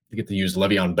get get to use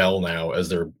Le'Veon Bell now as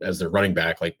their running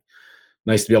back. Like,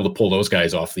 nice to be able to pull those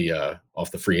guys off the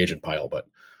free agent pile. But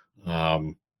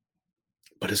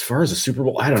as far as the Super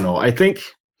Bowl, I don't know. I think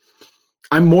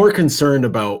I'm more concerned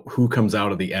about who comes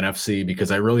out of the NFC,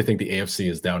 because I really think the AFC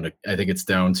is down to. I think it's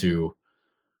down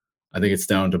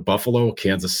to Buffalo,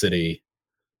 Kansas City,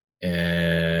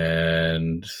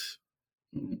 and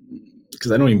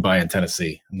because I don't even buy in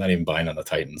Tennessee. I'm not even buying on the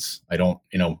Titans. I don't.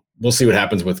 We'll see what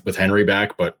happens with Henry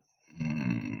back, but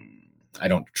I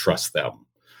don't trust them.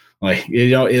 Like,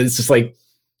 it's just like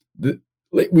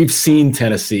we've seen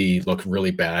Tennessee look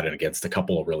really bad against a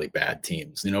couple of really bad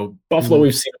teams. Buffalo,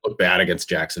 we've seen it look bad against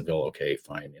Jacksonville. Okay,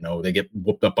 fine. They get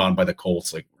whooped up on by the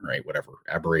Colts. Like, right, whatever,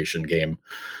 aberration game.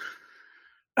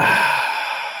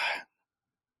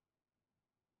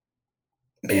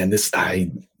 Man,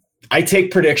 I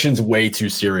take predictions way too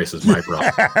serious as my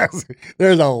brother.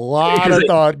 There's a lot of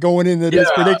thought going into this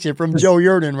prediction from Joe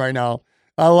Yerdon right now.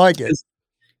 I like it.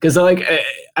 Because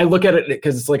I look at it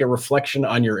because it's like a reflection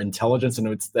on your intelligence,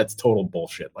 and that's total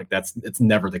bullshit. Like, it's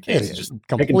never the case. It's just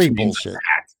complete bullshit.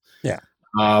 Yeah.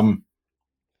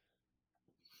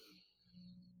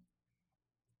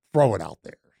 Throw it out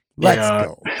there. Let's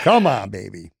go. Come on,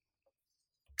 baby.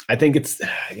 I think it's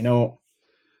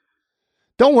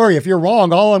Don't worry, if you're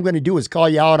wrong, all I'm going to do is call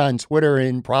you out on Twitter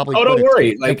and probably don't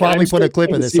worry. Like, probably put a clip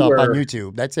of this up on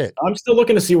YouTube. That's it. I'm still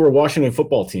looking to see where Washington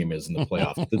football team is in the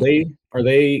playoffs. Did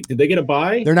they get a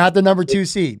bye? They're not the number 2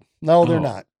 seed. No, they're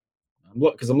not.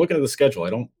 Because I'm looking at the schedule. I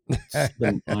don't see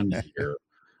them on here.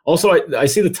 Also, I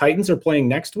see the Titans are playing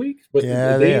next week. But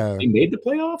they made the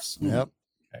playoffs? Yep.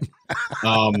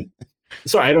 Okay.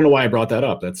 Sorry, I don't know why I brought that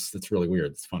up. That's really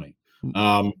weird. It's funny.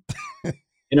 I'm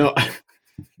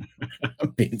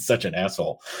being such an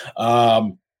asshole.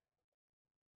 I'm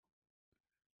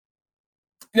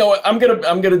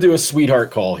gonna do a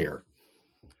sweetheart call here.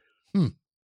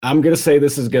 I'm gonna say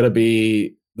this is gonna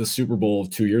be the Super Bowl of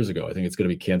 2 years ago. I think it's gonna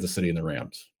be Kansas City and the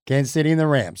Rams. Kansas City and the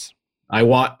Rams. I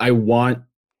want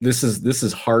this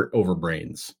is heart over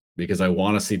brains, because I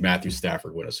want to see Matthew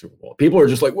Stafford win a Super Bowl. People are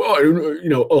just like, well,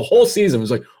 a whole season was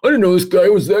like, I didn't know this guy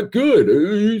was that good.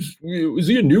 Was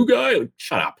he a new guy? Like,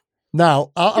 shut up.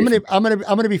 Now, I'm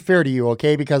gonna be fair to you,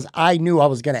 okay? Because I knew I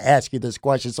was gonna ask you this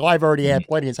question, so I've already had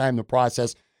plenty of time to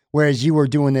process. Whereas you were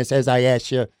doing this as I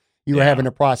asked you, you were having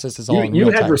to process this all. You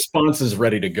had responses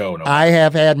ready to go. I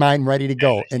have had mine ready to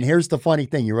go, and here's the funny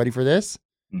thing. You ready for this?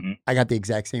 Mm-hmm. I got the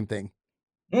exact same thing.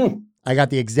 I got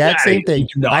the exact same thing.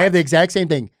 I have the exact same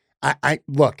thing. I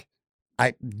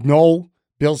know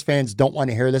Bills fans don't want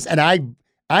to hear this, and I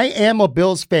am a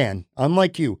Bills fan,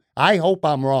 unlike you. I hope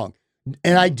I'm wrong.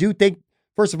 And I do think,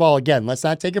 first of all, again, let's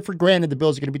not take it for granted the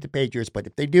Bills are going to beat the Patriots, but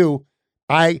if they do,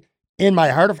 I, in my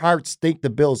heart of hearts, think the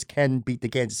Bills can beat the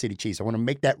Kansas City Chiefs. I want to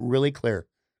make that really clear.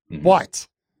 Mm-hmm. But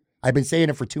I've been saying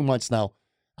it for 2 months now.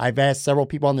 I've asked several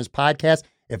people on this podcast,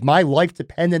 if my life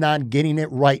depended on getting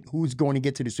it right, who's going to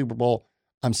get to the Super Bowl,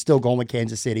 I'm still going with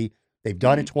Kansas City. They've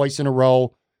done it twice in a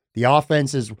row. The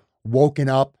offense is woken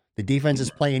up. The defense is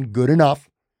playing good enough.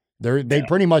 They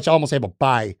pretty much almost have a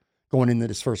bye going into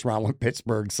this first round with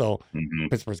Pittsburgh. So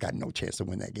Pittsburgh's got no chance to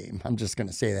win that game. I'm just going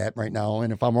to say that right now.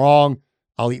 And if I'm wrong,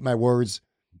 I'll eat my words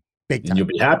big time. And you'll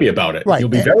be happy about it. Right. You'll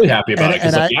be very happy about it.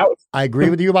 And I agree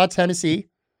with you about Tennessee.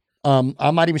 I'm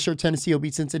not even sure Tennessee will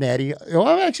beat Cincinnati. Well,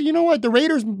 actually, you know what? The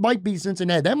Raiders might beat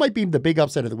Cincinnati. That might be the big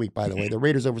upset of the week, by the way. The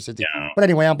Raiders over Cincinnati. Yeah. But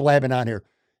anyway, I'm blabbing on here.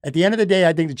 At the end of the day,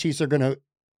 I think the Chiefs are going to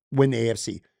win the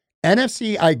AFC.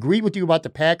 NFC, I agree with you about the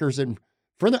Packers. And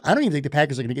further, I don't even think the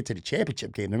Packers are going to get to the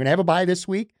championship game. They're going to have a bye this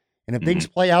week. And if things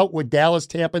play out with Dallas,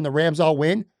 Tampa, and the Rams all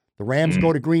win, the Rams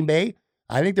go to Green Bay.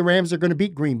 I think the Rams are going to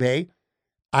beat Green Bay.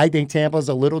 I think Tampa's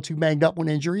a little too banged up with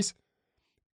injuries.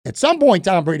 At some point,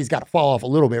 Tom Brady's got to fall off a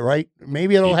little bit, right?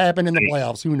 Maybe it'll happen in the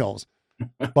playoffs. Who knows?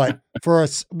 But for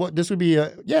us, this would be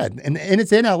and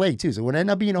it's in LA too, so it would end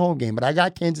up being a home game. But I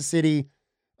got Kansas City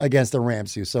against the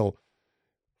Rams too. So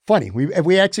funny,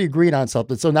 we actually agreed on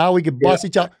something. So now we could bust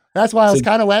each other. That's why I was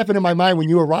kind of laughing in my mind when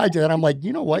you arrived at that. I'm like,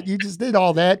 you know what? You just did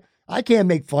all that. I can't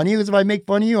make fun of you, because if I make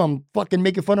fun of you, I'm fucking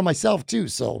making fun of myself too.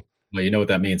 So, well, you know what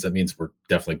that means? That means we're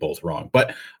definitely both wrong.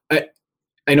 But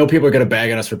I know people are going to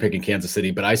bag on us for picking Kansas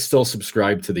City, but I still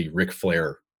subscribe to the Ric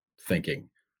Flair thinking.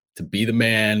 To be the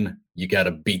man, you got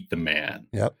to beat the man.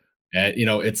 Yep. And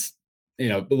it's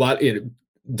a lot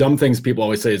dumb things people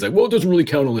always say is like, well, it doesn't really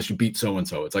count unless you beat so and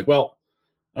so. It's like, well,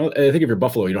 I think if you're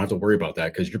Buffalo, you don't have to worry about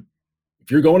that, because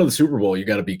if you're going to the Super Bowl, you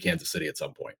got to beat Kansas City at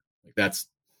some point. Like, that's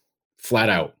flat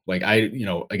out. Like,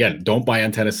 again, don't buy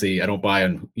on Tennessee. I don't buy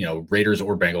on Raiders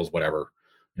or Bengals, whatever.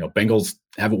 Bengals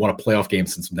haven't won a playoff game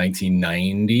since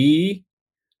 1990.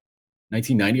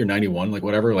 1990 or 91, like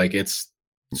whatever. Like it's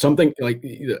something like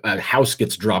a house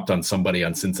gets dropped on somebody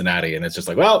on Cincinnati, and it's just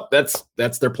like, well, that's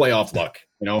their playoff luck.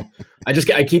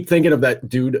 I keep thinking of that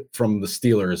dude from the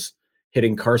Steelers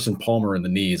hitting Carson Palmer in the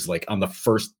knees, like on the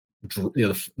first,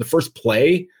 the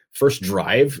first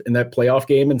drive in that playoff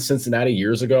game in Cincinnati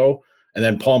years ago, and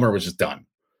then Palmer was just done.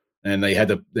 And they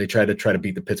tried to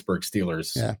beat the Pittsburgh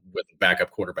Steelers with a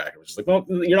backup quarterback. It was just like, well,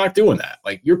 you're not doing that.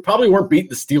 Like, you probably weren't beating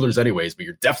the Steelers anyways, but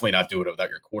you're definitely not doing it without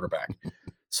your quarterback.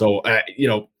 So,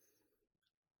 the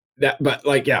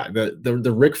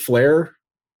Ric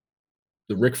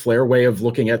Flair way of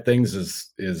looking at things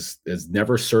is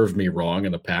never served me wrong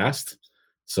in the past.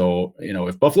 So,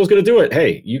 if Buffalo's going to do it,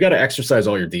 hey, you got to exercise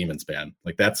all your demons, man.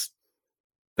 Like that's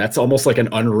almost like an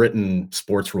unwritten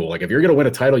sports rule. Like, if you're going to win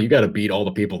a title, you got to beat all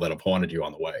the people that have haunted you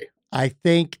on the way. I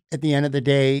think at the end of the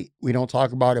day, we don't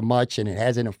talk about it much and it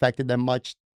hasn't affected them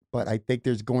much, but I think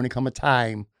there's going to come a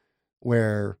time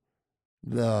where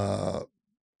the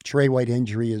Trey White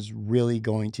injury is really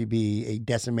going to be a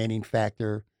decimating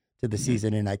factor to the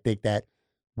season. And I think that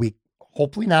week,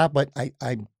 hopefully not, but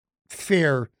I'm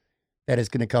fair that it's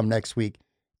going to come next week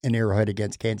in Arrowhead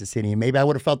against Kansas City. And maybe I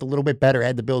would have felt a little bit better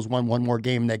had the Bills won one more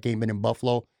game in that game been in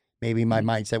Buffalo. Maybe my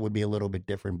mindset would be a little bit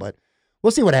different, but we'll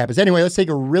see what happens. Anyway, let's take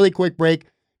a really quick break.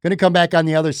 Going to come back on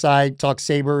the other side, talk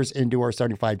Sabres, and do our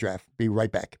starting five draft. Be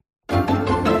right back.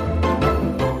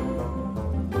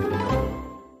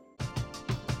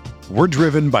 We're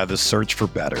driven by the search for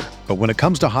better. But when it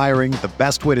comes to hiring, the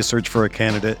best way to search for a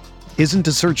candidate isn't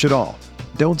to search at all.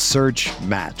 Don't search,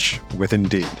 match with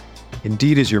Indeed.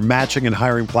 Indeed is your matching and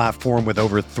hiring platform with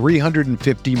over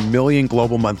 350 million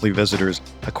global monthly visitors,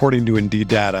 according to Indeed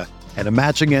data, and a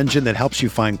matching engine that helps you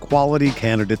find quality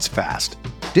candidates fast.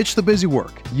 Ditch the busy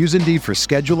work. Use Indeed for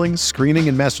scheduling, screening,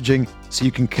 and messaging so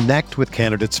you can connect with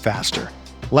candidates faster.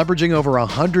 Leveraging over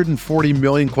 140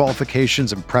 million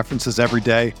qualifications and preferences every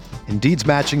day, Indeed's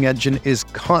matching engine is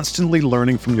constantly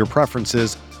learning from your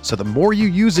preferences, so the more you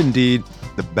use Indeed,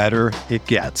 the better it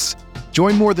gets.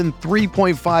 Join more than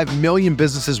 3.5 million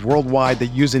businesses worldwide that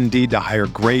use Indeed to hire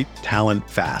great talent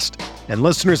fast. And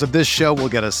listeners of this show will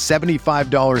get a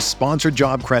 $75 sponsored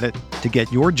job credit to get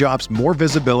your jobs more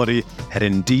visibility at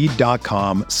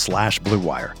Indeed.com/Blue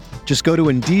Wire. Just go to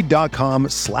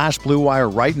Indeed.com/Blue Wire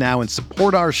right now and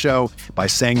support our show by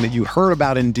saying that you heard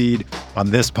about Indeed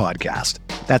on this podcast.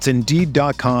 That's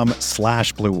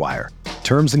Indeed.com/Blue Wire.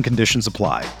 Terms and conditions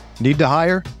apply. Need to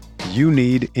hire? You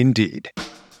need Indeed.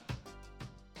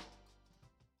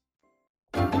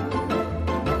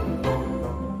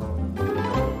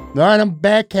 All right, I'm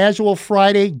back. Casual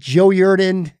Friday, Joe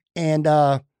Yerdon. And,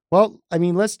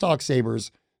 let's talk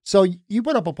Sabres. So you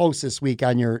put up a post this week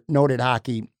on your Noted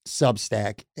Hockey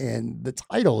Substack, and the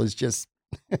title is just,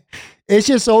 it's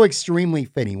just so extremely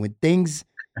fitting when things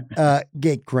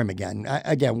get grim again.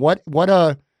 What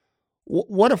a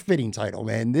fitting title,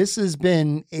 man. This has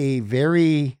been a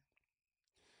very,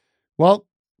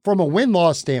 from a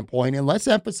win-loss standpoint, and let's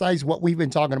emphasize what we've been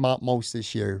talking about most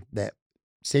this year, that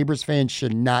Sabres fans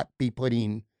should not be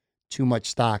putting too much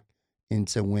stock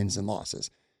into wins and losses,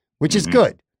 which is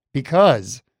good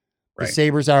because the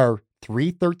Sabres are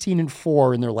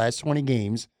 3-13-4 in their last 20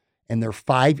 games, and they're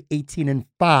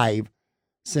 5-18-5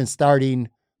 since starting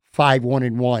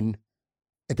 5-1-1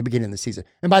 at the beginning of the season.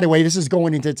 And by the way, this is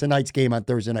going into tonight's game on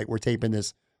Thursday night. We're taping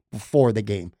this before the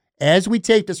game. As we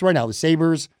tape this right now, the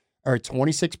Sabres are at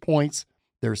 26 points.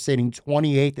 They're sitting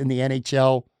 28th in the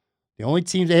NHL. The only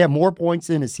teams they have more points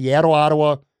in is Seattle,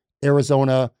 Ottawa,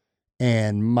 Arizona,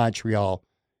 and Montreal.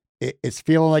 It's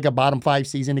feeling like a bottom five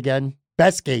season again.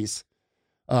 Best case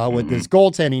with this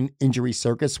goaltending injury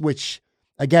circus, which,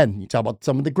 again, you talk about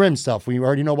some of the grim stuff. We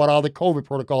already know about all the COVID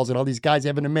protocols and all these guys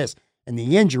having to miss and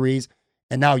the injuries.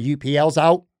 And now UPL's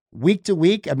out week to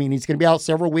week. I mean, he's going to be out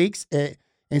several weeks. And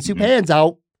Subban's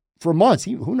out for months.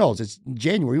 Who knows? It's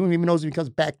January. Who even knows if he comes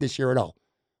back this year at all.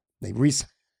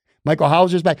 Michael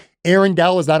Hauser's back. Aaron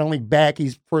Dell is not only back,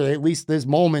 he's, for at least this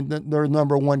moment, their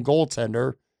number one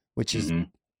goaltender, which is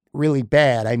really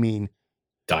bad. I mean,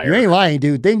 dire. You ain't lying,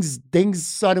 dude. Things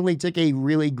suddenly took a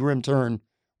really grim turn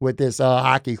with this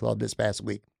hockey club this past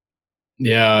week.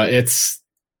 Yeah, it's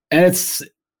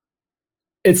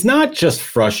not just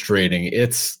frustrating.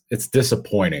 It's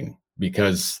disappointing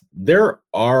because there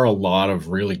are a lot of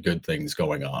really good things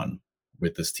going on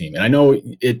with this team. And I know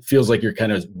it feels like you're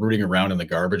kind of rooting around in the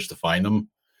garbage to find them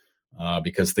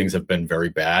because things have been very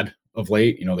bad of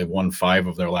late. You know, they've won 5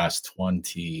 of their last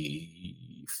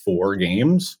 24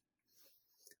 games.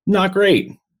 Not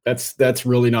great. That's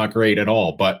really not great at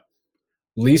all. But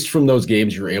least from those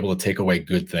games, you're able to take away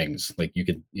good things. Like you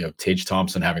could, Tage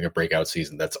Thompson having a breakout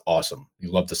season. That's awesome.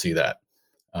 You love to see that.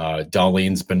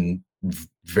 Darlene's been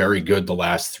very good the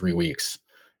last 3 weeks.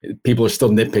 People are still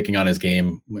nitpicking on his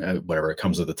game, whatever, it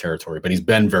comes with the territory, but he's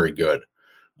been very good.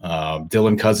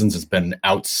 Dylan Cousins has been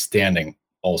outstanding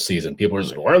all season. People are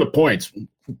just like, where are the points?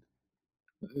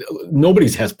 Nobody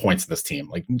has points in this team.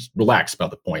 Like, just relax about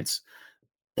the points.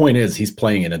 Point is, he's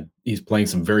playing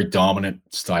some very dominant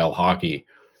style hockey.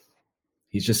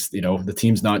 He's just, the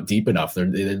team's not deep enough.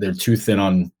 They're too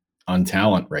thin on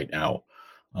talent right now.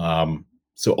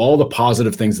 So all the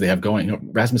positive things they have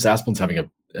going, Rasmus Asplund's having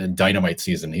a dynamite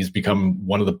season. He's become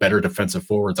one of the better defensive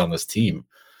forwards on this team.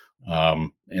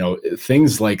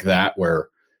 Things like that where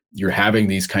you're having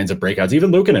these kinds of breakouts.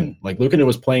 Even Luukkonen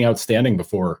was playing outstanding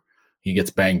before he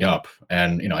gets banged up.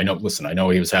 And, I know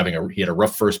he had a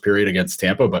rough first period against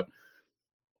Tampa, but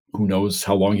who knows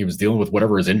how long he was dealing with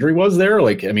whatever his injury was there.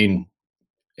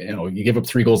 You give up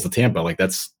 3 goals to Tampa. Like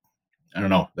that's, I don't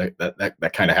know,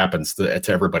 that kind of happens to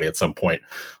everybody at some point.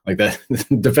 Like that,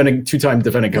 two-time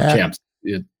defending cup champs,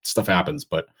 stuff happens.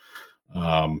 But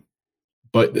I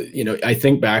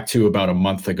think back to about a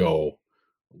month ago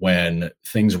when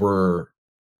things were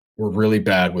really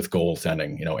bad with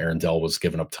goaltending. Aaron Dell was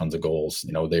giving up tons of goals.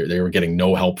 They were getting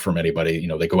no help from anybody.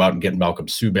 They go out and get Malcolm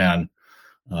Subban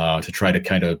to try to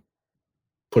kind of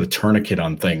put a tourniquet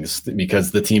on things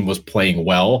because the team was playing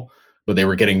well, but they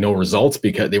were getting no results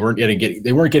because they weren't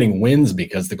getting wins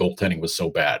because the goaltending was so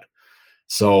bad.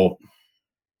 So,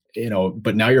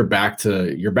 but now you're back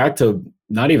to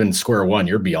not even square one.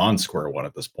 You're beyond square one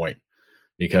at this point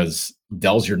because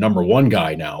Dell's your number one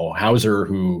guy now. Hauser,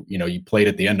 who, you played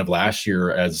at the end of last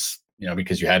year as,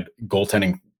 because you had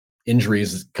goaltending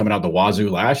injuries coming out the wazoo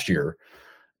last year.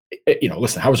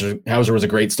 Listen, Hauser was a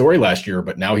great story last year,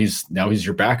 but now he's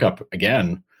your backup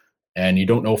again, and you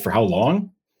don't know for how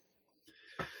long.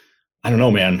 I don't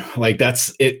know, man. Like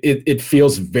that's it. It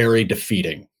feels very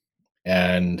defeating,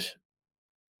 and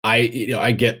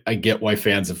I get why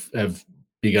fans have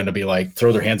begun to be like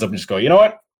throw their hands up and just go, you know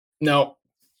what? No,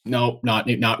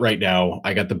 not right now.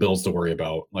 I got the bills to worry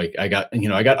about. Like I got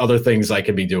other things I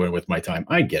could be doing with my time.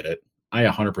 I get it. I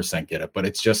 100% get it. But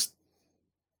it's just,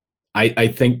 I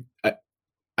think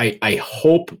I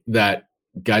hope that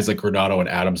guys like Granato and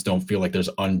Adams don't feel like there's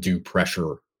undue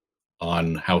pressure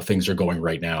on how things are going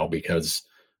right now because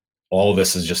all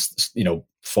this is just,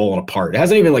 falling apart. It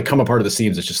hasn't even come apart of the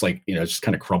seams. It's just it's just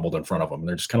kind of crumbled in front of them. And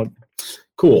they're just kind of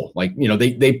cool.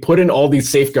 They put in all these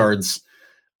safeguards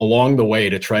along the way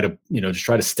to try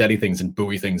to steady things and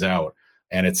buoy things out.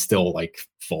 And it still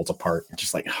falls apart. It's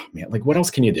just oh man, what else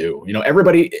can you do?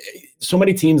 Everybody, so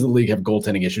many teams in the league have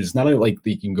goaltending issues. It's not like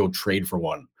you can go trade for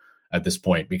one at this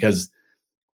point because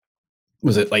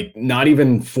was it not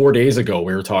even 4 days ago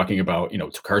we were talking about,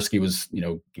 Tokarski was,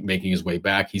 making his way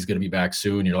back. He's going to be back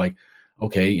soon. You're like,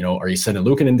 okay, are you sending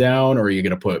Luukkonen down or are you going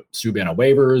to put Subban on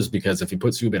waivers? Because if you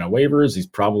put Subban on waivers, he's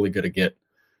probably going to get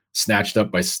snatched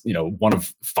up by, one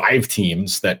of 5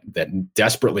 teams that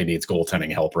desperately needs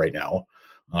goaltending help right now.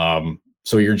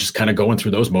 So you're just kind of going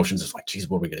through those motions. It's geez,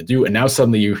 what are we going to do? And now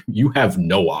suddenly you have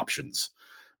no options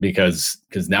because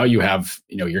now you have,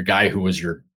 your guy who was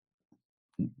your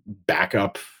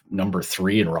backup number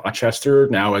 3 in Rochester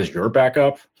now as your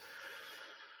backup.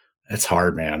 It's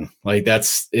hard, man.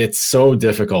 It's so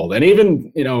difficult. And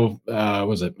even,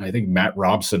 I think Matt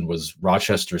Robson was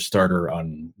Rochester's starter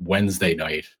on Wednesday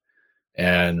night.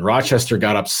 And Rochester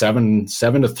got up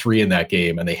 7-3 in that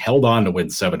game, and they held on to win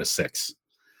 7-6,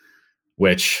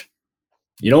 which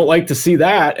you don't like to see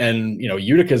that. And,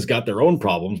 Utica's got their own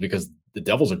problems because the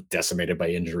Devils are decimated by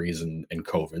injuries and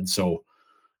COVID. So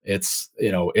it's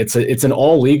an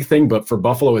all league thing, but for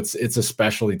Buffalo, it's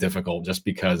especially difficult just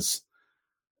because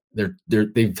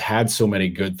they've had so many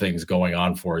good things going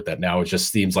on for it that now it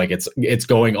just seems like it's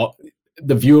going all.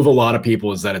 The view of a lot of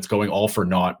people is that it's going all for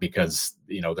naught because,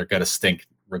 they're going to stink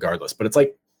regardless. But it's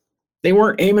they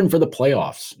weren't aiming for the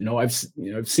playoffs.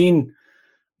 I've seen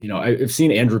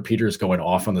Andrew Peters going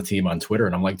off on the team on Twitter,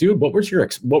 and I'm like, dude, what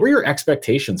were your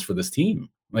expectations for this team?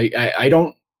 I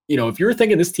don't, if you're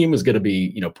thinking this team was going to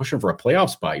be, pushing for a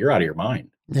playoff spot, you're out of your mind.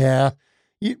 Yeah.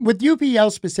 With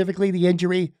UPL specifically, the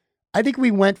injury, I think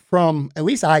we went from, at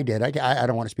least I did. I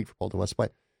don't want to speak for both of us,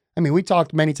 but we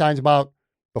talked many times about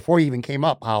before he even came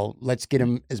up, how let's get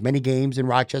him as many games in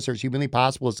Rochester as humanly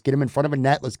possible. Let's get him in front of a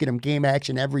net. Let's get him game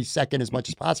action every second as much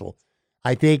as possible.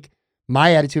 I think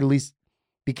my attitude at least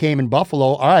became in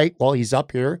Buffalo, all right, well, he's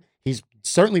up here. He's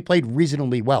certainly played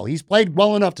reasonably well. He's played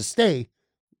well enough to stay,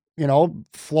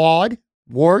 flawed,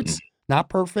 warts, not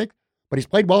perfect, but he's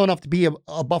played well enough to be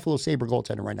a Buffalo Sabre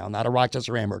goaltender right now, not a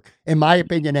Rochester Hamburg, in my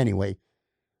opinion anyway.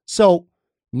 So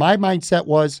my mindset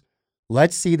was,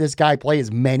 let's see this guy play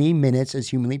as many minutes as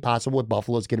humanly possible with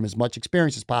Buffalo. Let's get him as much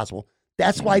experience as possible.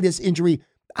 That's why this injury,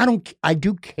 I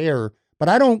do care, but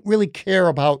I don't really care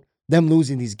about them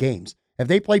losing these games. If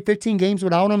they play 15 games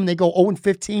without him and they go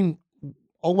 0-15,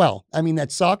 oh well. I mean,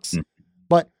 that sucks.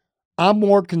 But I'm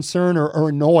more concerned or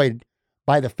annoyed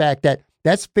by the fact that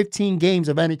that's 15 games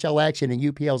of NHL action and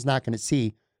UPL's not going to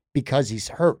see because he's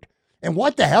hurt. And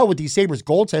what the hell with these Sabres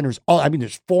goaltenders? Oh, I mean,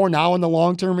 there's 4 now on the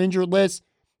long-term injured list.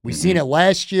 We've seen it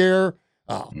last year.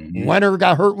 Leonard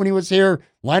got hurt when he was here.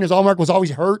 Linus Ullmark was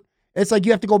always hurt. It's like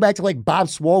you have to go back to like Bob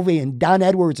Swove and Don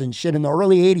Edwards and shit in the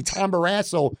early 80s, Tom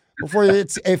Barrasso, before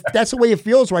if that's the way it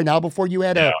feels right now, before you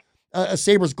had a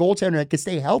Sabres goaltender that could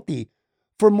stay healthy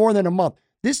for more than a month.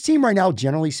 This team right now,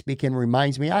 generally speaking,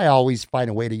 reminds me, I always find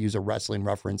a way to use a wrestling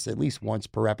reference at least once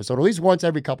per episode, at least once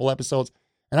every couple episodes.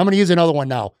 And I'm going to use another one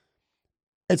now.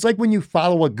 It's like when you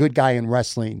follow a good guy in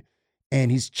wrestling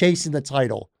and he's chasing the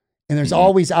title and there's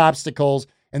always obstacles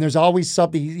and there's always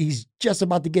something, he's just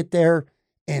about to get there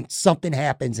and something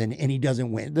happens and he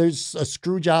doesn't win. There's a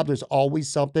screw job. There's always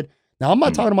something. Now, I'm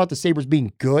not talking about the Sabres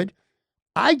being good.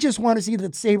 I just want to see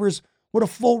the Sabres with a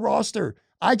full roster.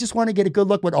 I just want to get a good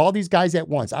look with all these guys at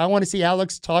once. I want to see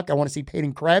Alex Tuch. I want to see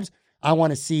Peyton Krebs. I want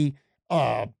to see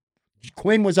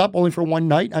Quinn was up only for one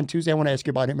night on Tuesday. I want to ask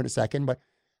you about him in a second, but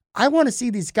I want to see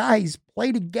these guys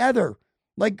play together.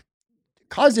 Like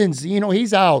Cousins,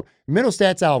 he's out.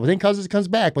 Middlestad's out, but then Cousins comes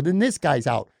back, but then this guy's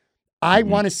out. I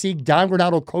want to see Don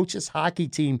Granato coach this hockey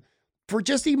team for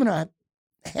just even a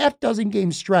half dozen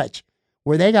game stretch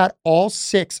where they got all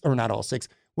 6, or not all 6,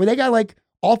 where they got like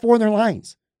all 4 of their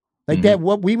lines. Like that,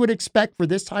 what we would expect for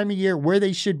this time of year, where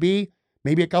they should be.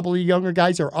 Maybe a couple of younger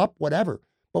guys are up, whatever.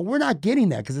 But we're not getting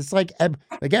that because it's like,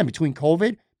 again, between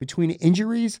COVID, between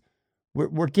injuries,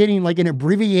 we're getting like an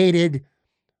abbreviated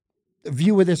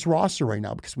view of this roster right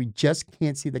now because we just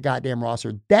can't see the goddamn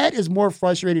roster. That is more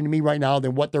frustrating to me right now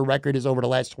than what their record is over the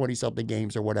last 20-something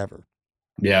games or whatever.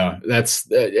 Yeah,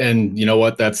 and you know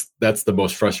what? That's the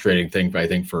most frustrating thing, I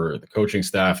think, for the coaching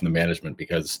staff and the management,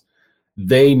 because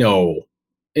they know,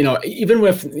 even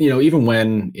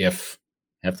when, if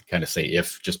I have to kind of say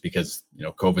if, just because,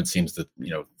 COVID seems to,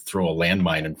 throw a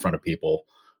landmine in front of people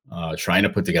trying to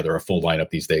put together a full lineup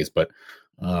these days. But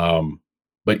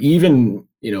even,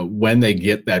 when they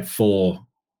get that full,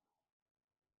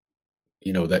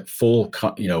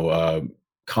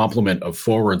 complement of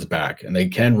forwards back and they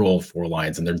can roll 4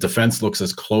 lines and their defense looks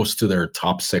as close to their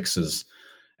top 6s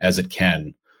as it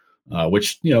can,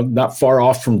 which, not far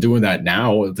off from doing that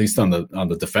now, at least on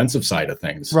the defensive side of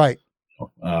things. Right.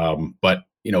 But,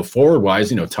 forward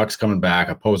wise, Tuck's coming back,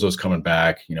 Opozo's coming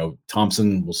back,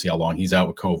 Thompson, we'll see how long he's out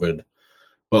with COVID.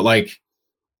 But like,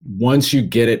 once you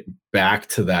get it back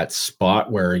to that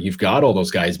spot where you've got all those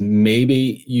guys,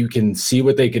 maybe you can see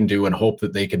what they can do and hope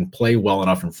that they can play well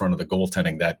enough in front of the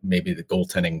goaltending that maybe the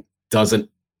goaltending doesn't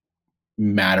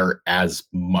matter as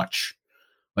much.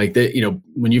 Like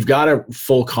when you've got a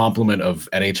full complement of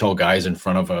NHL guys in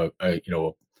front of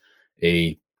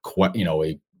a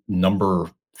number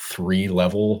 3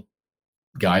 level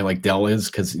guy like Dell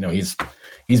is, because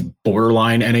he's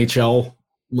borderline NHL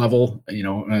level,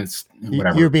 it's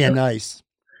whatever. You're being nice.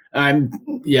 I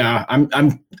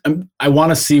want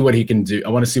to see what he can do. I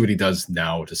want to see what he does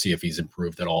now to see if he's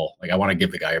improved at all. Like, I want to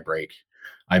give the guy a break.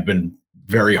 I've been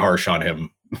very harsh on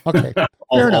him. Okay.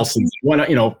 all season.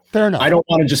 Fair enough. I don't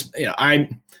want to just,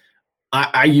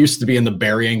 I used to be in the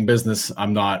burying business.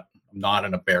 I'm not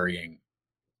in a burying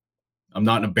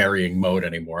mode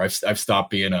anymore. I've stopped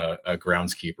being a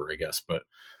groundskeeper, I guess. But,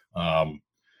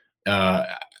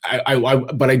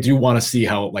 but I do want to see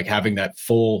how, like, having that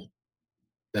full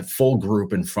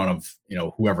group in front of,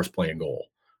 whoever's playing goal,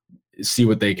 see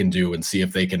what they can do and see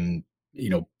if they can,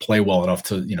 play well enough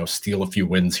to, steal a few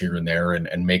wins here and there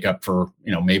and make up for,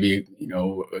 maybe,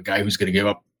 a guy who's going to give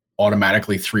up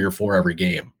automatically 3 or 4 every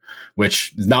game,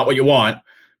 which is not what you want,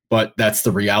 but that's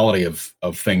the reality of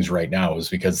things right now, is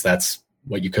because that's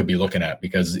what you could be looking at.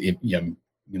 Because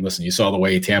listen, you saw the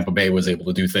way Tampa Bay was able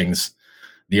to do things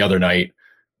the other night.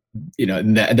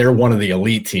 They're one of the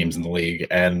elite teams in the league,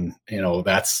 and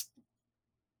that's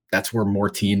where more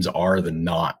teams are than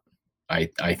not.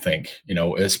 I think,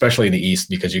 especially in the East,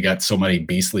 because you got so many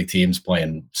beastly teams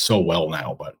playing so well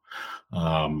now.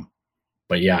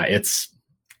 But yeah, it's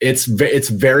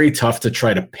very tough to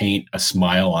try to paint a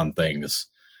smile on things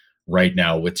right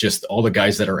now with just all the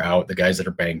guys that are out, the guys that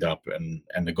are banged up, and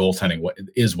the goaltending what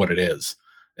it is.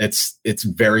 It's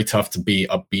very tough to be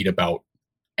upbeat about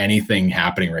anything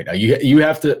happening right now. You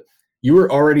have to, you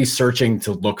were already searching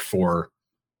to look for.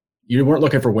 You weren't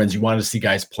looking for wins. You wanted to see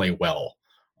guys play well.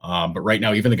 But right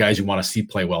now, even the guys you want to see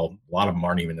play well, a lot of them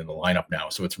aren't even in the lineup now.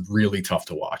 So it's really tough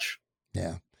to watch.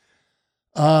 Yeah.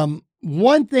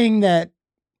 One thing that,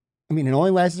 I mean, it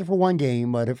only lasted for one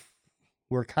game, but if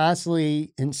we're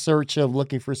constantly in search of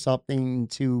looking for something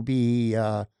to be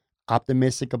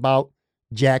optimistic about,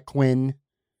 Jack Quinn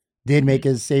did make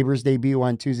his Sabres debut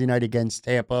on Tuesday night against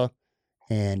Tampa.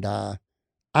 And I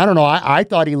don't know. I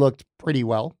thought he looked pretty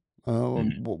well.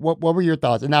 What were your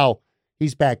thoughts? And now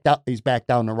he's back down. He's back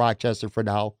down to Rochester for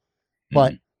now.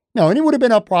 But no, and he would have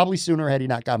been up probably sooner had he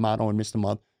not got mono and missed a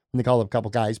month. And they called up a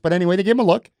couple guys. But anyway, they gave him a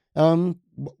look.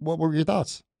 What were your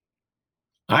thoughts?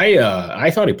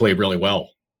 I thought he played really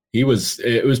well. It was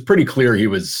pretty clear he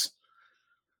was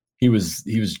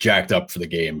jacked up for the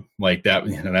game. Like that,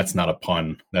 that's not a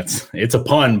pun. It's a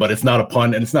pun, but it's not a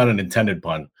pun, and it's not an intended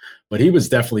pun. But he was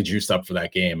definitely juiced up for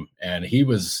that game. And he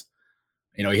was,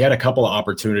 he had a couple of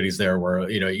opportunities there where,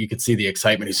 you could see the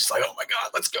excitement. He's just like, oh my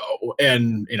God, let's go.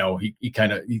 And,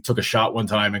 he took a shot one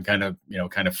time and kind of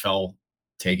fell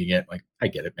taking it. Like, I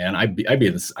get it, man. I'd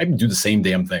do the same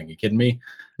damn thing. You kidding me?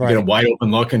 Right. Get a wide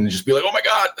open look and just be like, oh my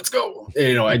God, let's go.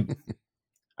 And,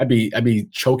 I'd be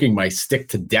choking my stick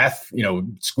to death,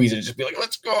 squeezing it, just be like,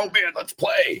 let's go, man, let's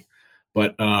play.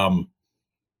 But I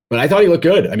thought he looked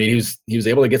good. I mean, he was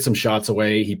able to get some shots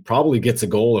away. He probably gets a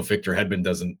goal if Victor Hedman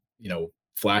doesn't,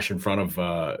 flash in front of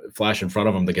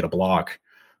him to get a block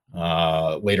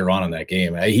later on in that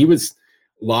game. A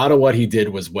lot of what he did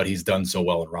was what he's done so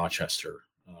well in Rochester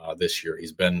this year.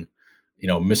 He's been,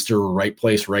 Mr. Right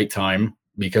Place, Right Time,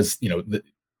 because,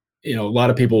 a lot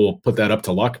of people will put that up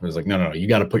to luck, but it's like, no, you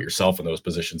got to put yourself in those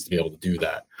positions to be able to do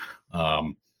that.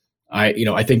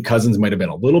 I think Cousins might've been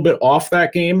a little bit off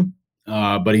that game,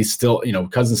 but he's still,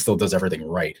 Cousins still does everything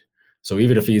right. So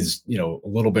even if he's, a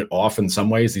little bit off in some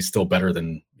ways, he's still better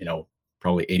than,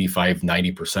 probably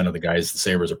 85-90% of the guys the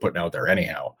Sabres are putting out there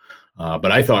anyhow.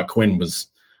 But I thought Quinn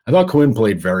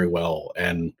played very well.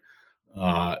 And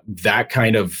that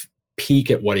kind of peak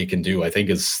at what he can do, I think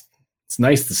it's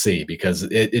nice to see, because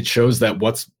it shows that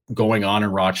what's going on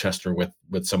in Rochester with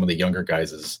some of the younger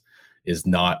guys is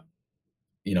not,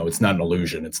 it's not an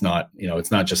illusion. It's not,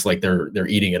 it's not just like they're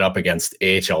eating it up against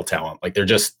AHL talent. Like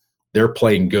they're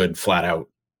playing good flat out,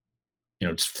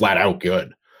 just flat out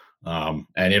good. And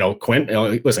Quinn,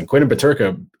 Quinn and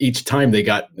Peterka, each time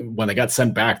when they got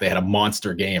sent back, they had a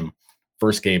monster game,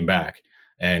 first game back.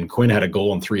 And Quinn had a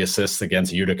goal and 3 assists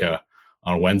against Utica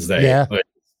on Wednesday. Yeah. But,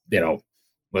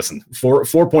 listen,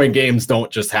 4-point games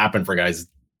don't just happen for guys.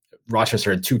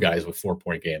 Rochester had 2 guys with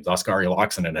 4-point games. Oskari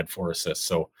Laaksonen had 4 assists.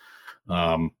 So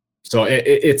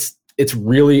it's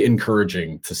really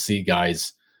encouraging to see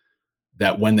guys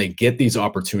that when they get these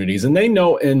opportunities, and they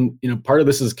know, and part of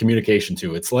this is communication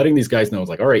too. It's letting these guys know, it's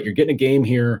like, all right, you're getting a game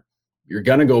here, you're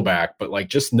gonna go back, but like,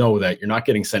 just know that you're not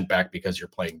getting sent back because you're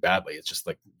playing badly. It's just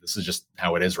like, this is just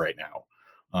how it is right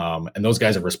now. And those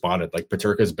guys have responded. Like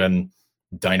Peterka's been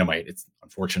dynamite. It's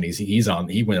unfortunate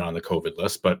he went on the COVID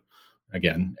list, but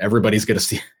again, everybody's going to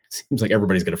see, it seems like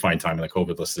everybody's going to find time in the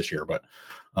COVID list this year, but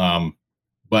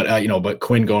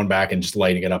Quinn going back and just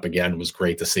lighting it up again was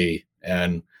great to see.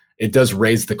 And it does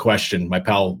raise the question. My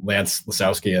pal Lance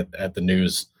Lasowski at the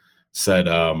News said,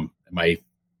 my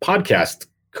podcast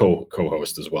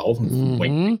co-host as well,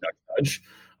 Wink Nudge,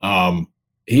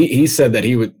 he said that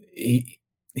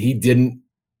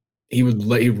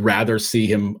he'd rather see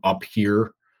him up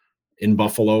here in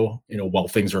Buffalo, while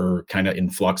things are kind of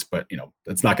in flux, but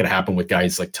that's not going to happen with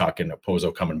guys like Tuck and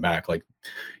Opozo coming back. Like,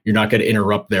 you're not going to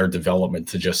interrupt their development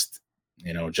to just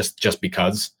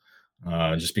because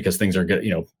things are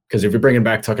good, because if you're bringing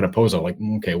back Tuck and Opozo, like,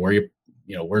 okay,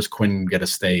 where's Quinn going to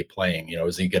stay playing?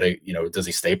 Is he going to, does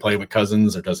he stay playing with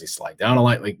Cousins, or does he slide down a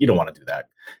line? Like, you don't want to do that.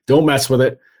 Don't mess with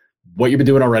it. What you've been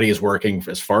doing already is working.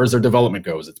 As far as their development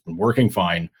goes, it's been working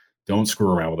fine. Don't screw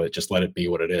around with it. Just let it be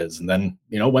what it is. And then,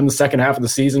 when the second half of the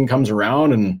season comes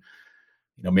around and,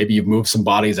 maybe you've moved some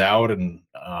bodies out and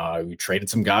you traded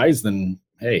some guys, then,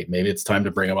 hey, maybe it's time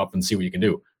to bring them up and see what you can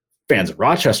do. Fans of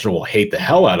Rochester will hate the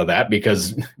hell out of that,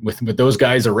 because with those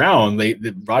guys around,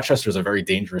 Rochester's a very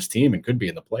dangerous team and could be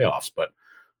in the playoffs. But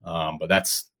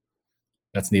that's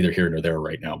neither here nor there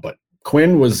right now. But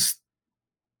Quinn was,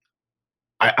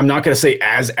 I'm not going to say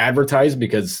as advertised,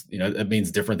 because it means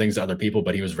different things to other people,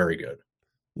 but he was very good.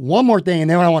 One more thing, and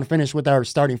then I want to finish with our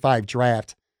starting 5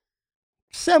 draft,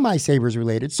 semi-Sabres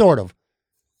related, sort of.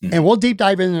 And we'll deep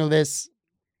dive into this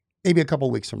maybe a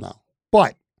couple weeks from now.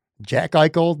 But Jack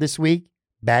Eichel this week,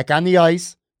 back on the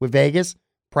ice with Vegas,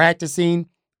 practicing.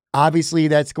 Obviously,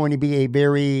 that's going to be a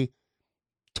very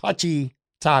touchy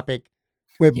topic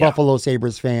with Yeah. Buffalo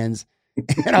Sabres fans.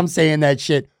 And I'm saying that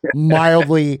shit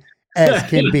mildly as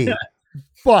can be.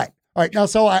 But, all right, now,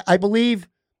 so I believe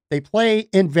they play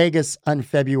in Vegas on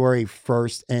February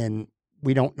 1st, and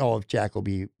we don't know if Jack will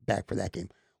be back for that game.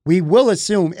 We will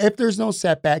assume if there's no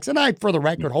setbacks, and I, for the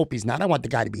record, hope he's not. I want the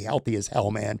guy to be healthy as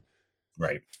hell, man.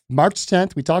 Right. March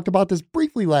 10th, we talked about this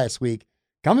briefly last week.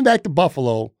 Coming back to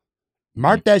Buffalo,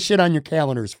 mark that shit on your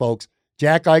calendars, folks.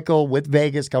 Jack Eichel with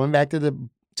Vegas coming back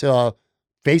to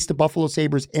face the Buffalo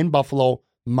Sabres in Buffalo,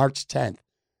 March 10th.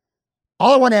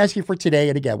 All I want to ask you for today,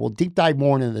 and again, we'll deep dive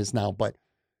more into this now, but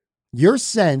your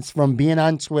sense from being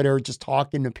on Twitter, just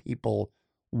talking to people,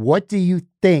 what do you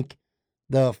think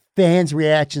the fans'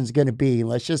 reaction is going to be?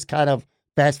 Let's just kind of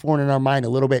fast forward in our mind a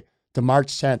little bit to March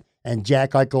 10th, and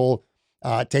Jack Eichel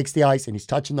takes the ice and he's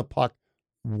touching the puck.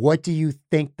 What do you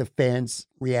think the fans'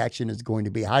 reaction is going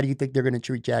to be? How do you think they're going to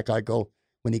treat Jack Eichel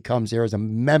when he comes here as a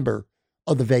member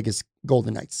of the Vegas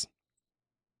Golden Knights?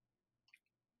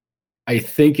 I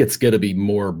think it's going to be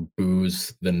more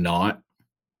boos than not,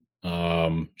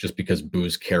 just because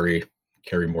boos carry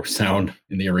more sound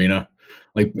in the arena.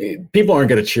 Like, people aren't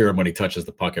going to cheer him when he touches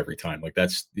the puck every time. Like,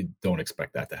 don't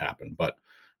expect that to happen. But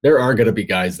there are going to be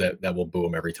guys that will boo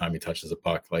him every time he touches a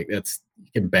puck. Like, you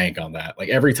can bank on that. Like,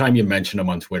 every time you mention him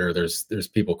on Twitter, there's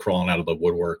people crawling out of the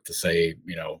woodwork to say,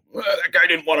 that guy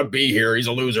didn't want to be here. He's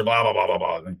a loser. Blah blah blah blah blah.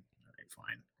 All right,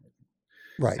 fine.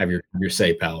 Right. Have your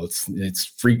say, pal. It's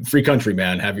free country,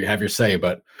 man. Have your say.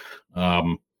 But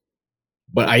I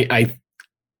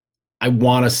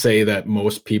want to say that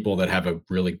most people that have a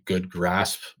really good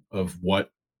grasp of what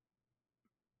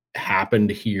happened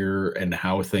here and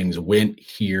how things went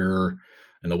here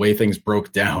and the way things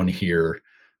broke down here,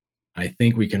 I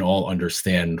think we can all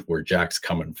understand where Jack's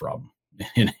coming from.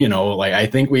 And, I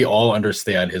think we all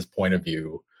understand his point of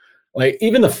view. Like,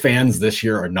 even the fans this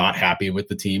year are not happy with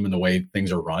the team and the way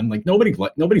things are run. Like,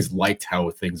 nobody's liked how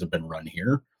things have been run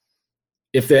here.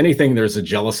 If anything, there's a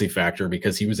jealousy factor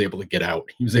because he was able to get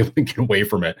out. He was able to get away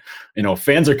from it.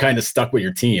 Fans are kind of stuck with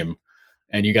your team,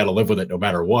 and you got to live with it no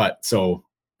matter what. So,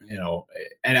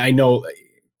 and I know,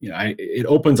 it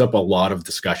opens up a lot of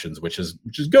discussions, which is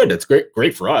good. It's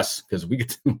great for us because we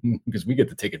get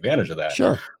to take advantage of that.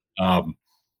 Sure.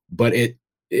 But it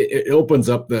opens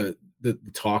up the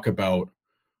talk about,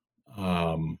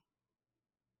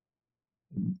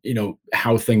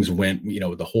 how things went,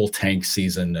 the whole tank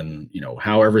season, and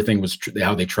how everything was,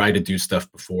 how they tried to do stuff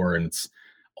before, and it's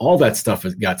all that stuff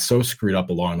got so screwed up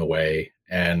along the way,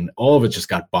 and all of it just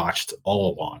got botched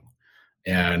all along.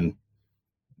 And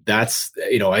that's,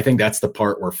 I think that's the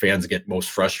part where fans get most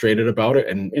frustrated about it.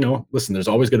 And listen, there's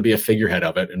always going to be a figurehead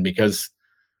of it, and because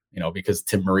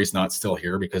Tim Murray's not still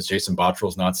here, because Jason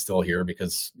Bottrell's not still here,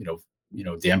 because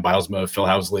Dan Bilesma, Phil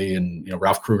Housley, and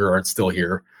Ralph Kruger aren't still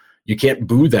here. You can't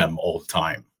boo them all the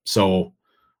time. So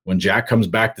when Jack comes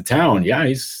back to town, yeah,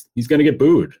 he's going to get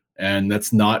booed, and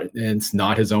it's not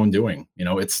his own doing.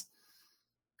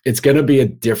 It's going to be a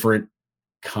different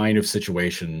kind of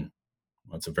situation.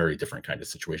 Well, it's a very different kind of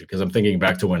situation, because I'm thinking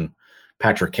back to when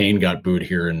Patrick Kane got booed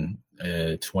here in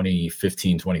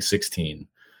 2015, 2016.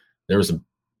 There was a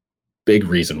big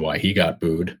reason why he got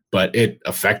booed, but it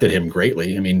affected him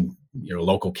greatly. I mean, you're a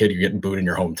local kid, you're getting booed in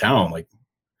your hometown. Like,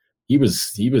 he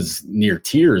was near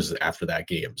tears after that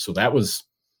game. So that was,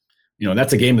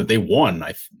 that's a game that they won.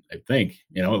 I think,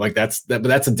 like that's a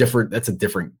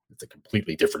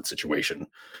completely different situation.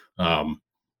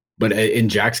 But in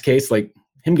Jack's case, like,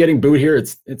 him getting booed here,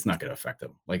 it's not going to affect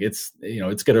him. Like, it's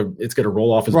going to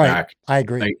roll off his back. I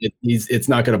agree. Like, it's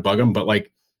not going to bug him, but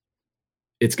like,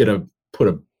 it's going to put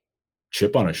a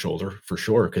chip on his shoulder for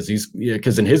sure. Because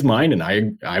in his mind,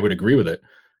 and I would agree with it,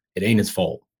 it ain't his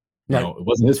fault. It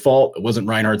wasn't his fault. It wasn't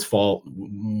Reinhardt's fault.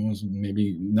 It was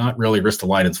maybe not really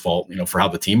Ristolainen's fault, for how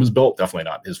the team was built.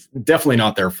 Definitely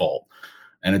not their fault.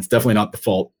 And it's definitely not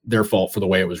their fault for the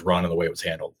way it was run and the way it was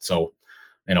handled. So,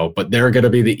 but they're going to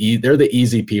be they're the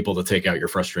easy people to take out your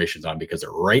frustrations on, because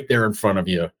they're right there in front of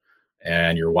you,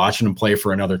 and you're watching them play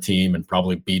for another team and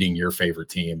probably beating your favorite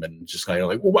team, and just kind of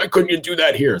like, well, why couldn't you do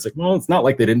that here? It's like, well, it's not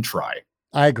like they didn't try.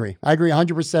 I agree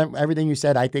 100%. Everything you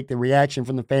said. I think the reaction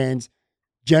from the fans,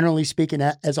 generally speaking,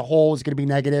 as a whole, is going to be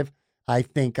negative. I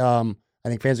think fans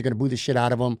are going to boo the shit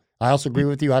out of him. I also agree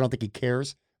with you. I don't think he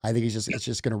cares. I think it's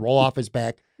just going to roll off his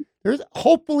back. There's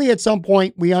hopefully at some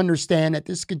point we understand that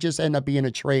this could just end up being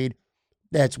a trade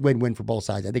that's win-win for both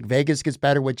sides. I think Vegas gets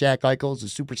better with Jack Eichel as a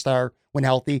superstar when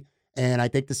healthy, and I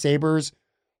think the Sabres,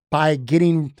 by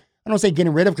getting, I don't say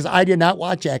getting rid of, because I did not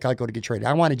want Jack Eichel to get traded.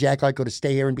 I wanted Jack Eichel to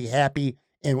stay here and be happy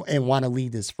and want to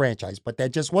lead this franchise, but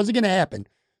that just wasn't going to happen.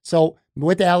 So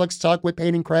with Alex Tuch, with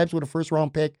Peyton Krebs, with a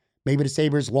first-round pick, maybe the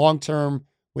Sabres long term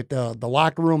with the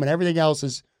locker room and everything else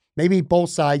is maybe both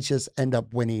sides just end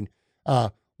up winning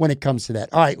when it comes to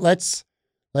that. All right, let's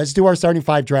do our starting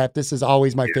five draft. This is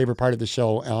always my favorite part of the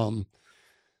show.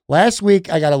 Last week,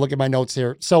 I got to look at my notes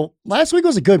here. So last week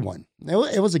was a good one.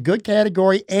 It was a good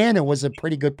category, and it was a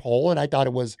pretty good poll, and I thought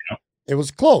it was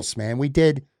close, man. We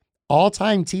did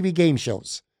all-time TV game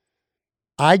shows.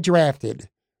 I drafted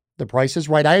The Price is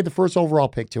Right. I had the first overall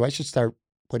pick, too. I should start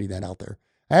putting that out there.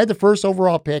 I had the first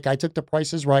overall pick. I took The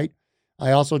Price is Right.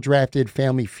 I also drafted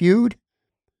Family Feud,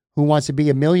 Who Wants to Be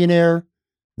a Millionaire,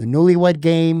 The Newlywed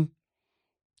Game,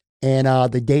 and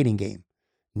The Dating Game.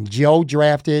 And Joe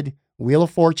drafted Wheel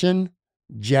of Fortune,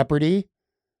 Jeopardy,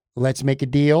 Let's Make a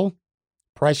Deal,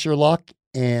 Press Your Luck,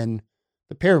 and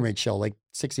The Pyramid Show, like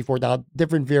 64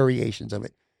 different variations of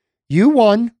it. You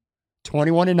won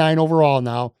 21-9 overall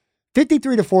now,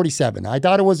 53-47. I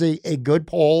thought it was a good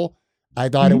poll. I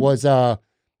thought it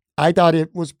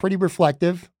was pretty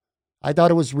reflective. I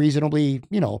thought it was reasonably,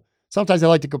 sometimes I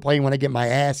like to complain when I get my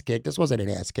ass kicked. This wasn't an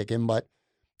ass kicking, but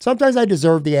sometimes I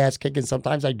deserve the ass kicking,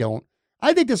 sometimes I don't.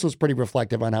 I think this was pretty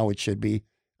reflective on how it should be.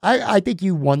 I think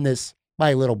you won this by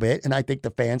a little bit, and I think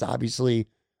the fans obviously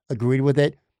agreed with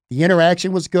it. The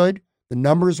interaction was good. The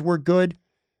numbers were good.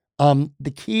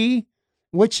 The key,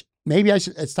 which maybe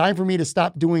it's time for me to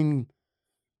stop doing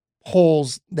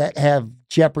polls that have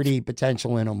Jeopardy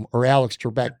potential in them or Alex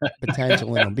Trebek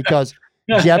potential in them, because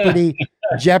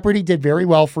Jeopardy did very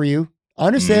well for you.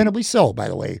 Understandably so, by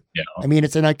the way. Yeah. I mean,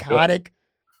 it's an iconic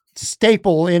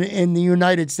staple in the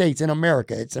United States, in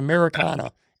America. It's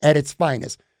Americana at its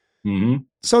finest. Mm-hmm.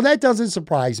 So that doesn't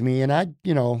surprise me. And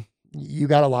you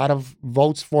got a lot of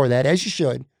votes for that, as you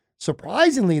should.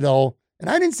 Surprisingly, though, and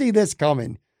I didn't see this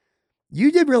coming,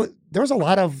 there was a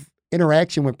lot of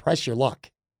interaction with Press Your Luck.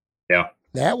 Yeah.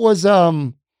 That was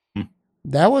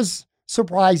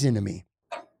surprising to me.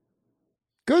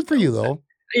 Good for you, though.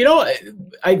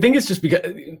 I think it's just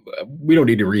because we don't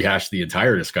need to rehash the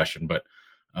entire discussion, but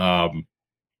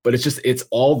it's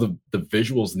all the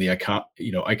visuals and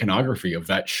the iconography of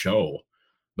that show.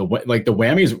 The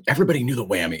whammies, everybody knew the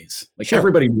whammies.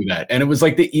 Everybody knew that. And it was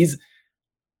like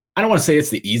I don't want to say it's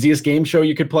the easiest game show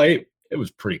you could play. It was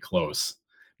pretty close.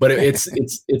 But it's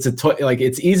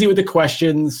easy with the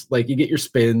questions, like you get your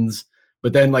spins,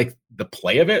 but then like the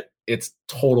play of it, it's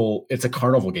a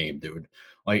carnival game, dude.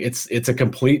 Like it's a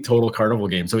complete total carnival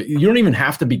game. So you don't even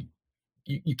have to be,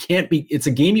 you can't be, it's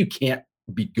a game you can't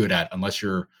be good at unless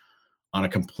you're on a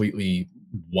completely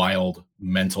wild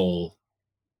mental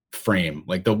frame.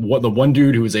 Like the one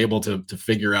dude who was able to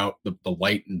figure out the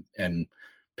light and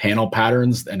panel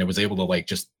patterns, and it was able to like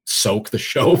just soak the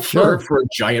show for a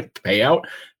giant payout.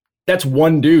 That's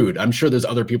one dude. I'm sure there's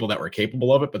other people that were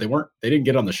capable of it, but they didn't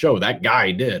get on the show. That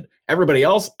guy did. Everybody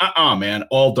else, man,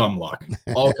 all dumb luck,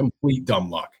 all complete dumb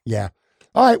luck. Yeah.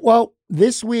 All right. Well,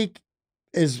 this week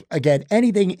is, again,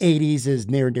 anything 80s is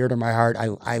near and dear to my heart.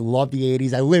 I love the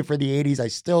 80s. I live for the 80s. I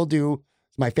still do.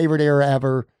 It's my favorite era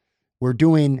ever. We're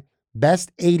doing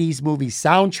best 80s movie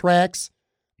soundtracks.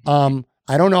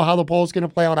 I don't know how the poll is going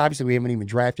to play out. Obviously, we haven't even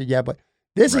drafted yet, but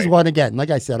this is one, again,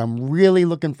 like I said, I'm really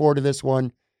looking forward to this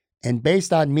one. And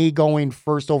based on me going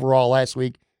first overall last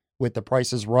week with The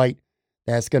Price is Right,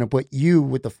 that's going to put you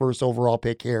with the first overall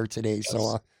pick here today. Yes.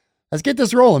 So let's get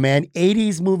this rolling, man.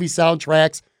 80s movie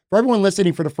soundtracks. For everyone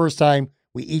listening for the first time,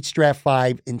 we each draft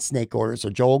 5 in snake order. So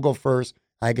Joe will go first.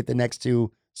 I get the next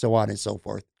 2, so on and so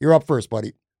forth. You're up first,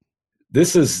 buddy.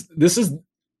 This is.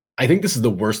 I think this is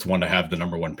the worst one to have the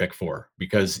number 1 pick for,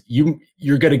 because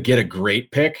you're going to get a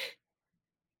great pick,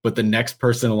 but the next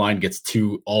person in line gets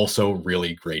 2 also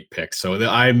really great picks. So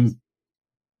I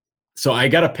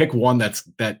got to pick one that's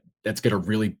going to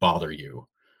really bother you,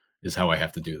 is how I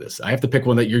have to do this. I have to pick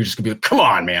one that you're just going to be like, come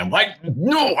on, man. Why?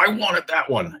 No, I wanted that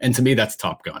one. And to me, that's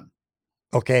Top Gun.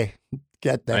 Okay.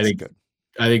 That's good.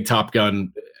 I think Top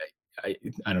Gun,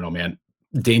 I don't know, man.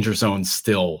 Danger Zone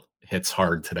still hits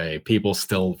hard today. People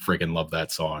still freaking love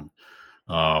that song.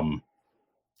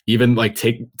 Even like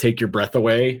Take Your Breath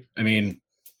Away. I mean,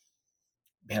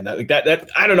 man, that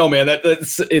I don't know, man.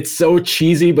 It's so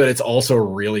cheesy, but it's also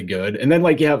really good. And then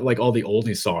like you have like all the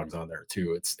oldie songs on there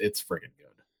too. It's freaking good.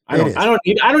 I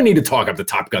don't need to talk up the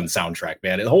Top Gun soundtrack,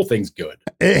 man. The whole thing's good.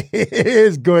 It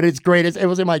is good. It's great. It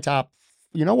was in my top.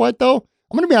 You know what though?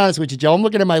 I'm gonna be honest with you, Joe. I'm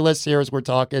looking at my list here as we're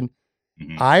talking.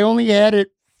 Mm-hmm. I only had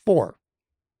it 4.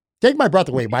 Take My Breath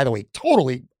Away, by the way,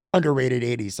 totally underrated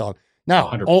 80s song.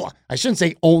 Now, I shouldn't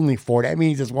say only 4. That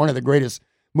means it's one of the greatest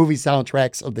movie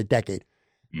soundtracks of the decade.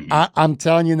 Mm-hmm. I'm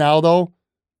telling you now, though,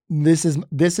 this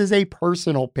is a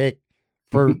personal pick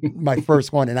for my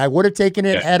first one, and I would have taken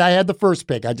it had I had the first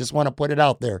pick. I just want to put it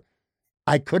out there.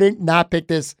 I couldn't not pick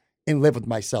this and live with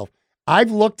myself.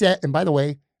 I've looked at, and by the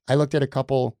way, I looked at a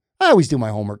couple. I always do my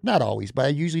homework, not always, but I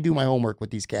usually do my homework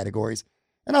with these categories.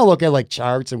 And I'll look at like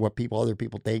charts and what other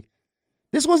people think.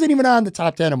 This wasn't even on the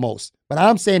top 10 of most, but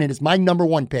I'm saying it is my number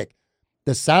one pick.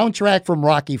 The soundtrack from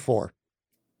Rocky IV.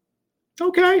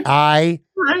 Okay. I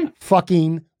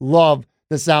fucking love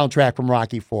the soundtrack from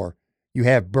Rocky IV. You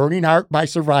have Burning Heart by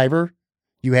Survivor.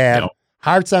 You have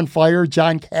Hearts on Fire,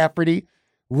 John Cafferty.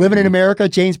 Living in America,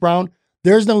 James Brown.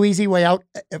 There's no easy way out.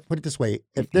 Put it this way.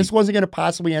 If this wasn't going to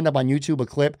possibly end up on YouTube, a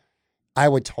clip, I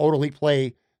would totally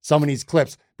play some of these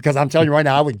clips because I'm telling you right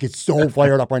now, I would get so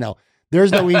fired up right now.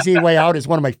 There's No Easy Way Out is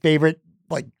one of my favorite,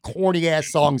 like, corny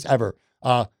ass songs ever.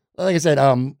 Like I said,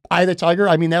 Eye of the Tiger.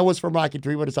 I mean, that was from Rocky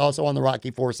 3, but it's also on the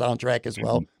Rocky 4 soundtrack as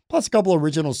well. Plus a couple of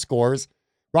original scores.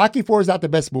 Rocky 4 is not the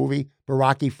best movie, but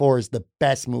Rocky 4 is the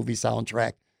best movie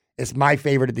soundtrack. It's my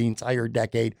favorite of the entire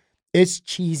decade. It's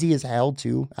cheesy as hell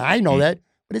too. I know that,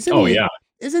 but it's in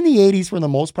it's in the 80s for the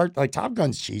most part. Like Top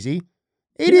Gun's cheesy.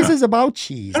 80s is about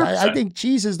cheese. I think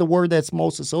cheese is the word that's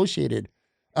most associated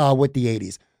with the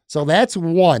 80s. So that's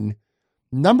one.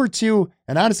 Number two,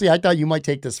 and honestly, I thought you might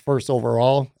take this first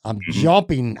overall. I'm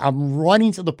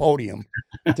running to the podium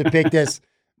to pick this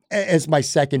as my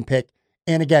second pick.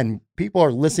 And again, people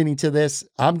are listening to this.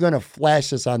 I'm going to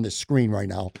flash this on the screen right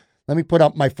now. Let me put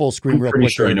up my full screen real quick. I'm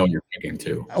pretty sure I know you're picking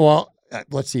too. Well,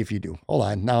 let's see if you do. Hold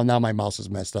on. Now my mouse is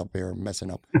messed up here. I'm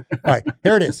messing up. All right,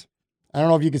 here it is. I don't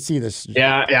know if you can see this.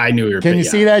 Yeah, I knew you were. Can you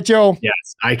see that, Joe?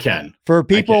 Yes, I can. For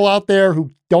people out there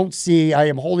who don't see, I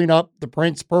am holding up the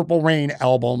Prince Purple Rain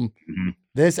album.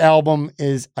 This album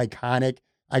is iconic.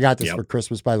 I got this for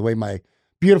Christmas, by the way. My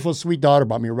beautiful, sweet daughter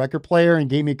bought me a record player and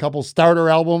gave me a couple starter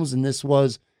albums, and this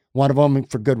was one of them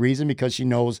for good reason because she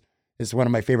knows it's one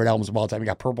of my favorite albums of all time. You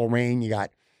got Purple Rain, you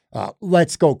got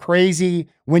Let's Go Crazy,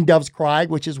 When Doves Cry,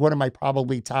 which is one of my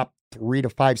probably top 3 to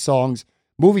 5 songs,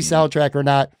 movie soundtrack or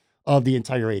not, of the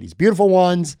entire 80s. Beautiful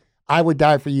Ones, I Would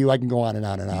Die For You. I can go on and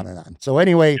on and on and on. So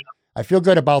anyway, I feel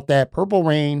good about that. Purple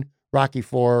Rain, Rocky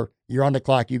IV, you're on the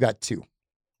clock. You got 2.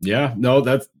 Yeah, no,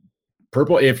 that's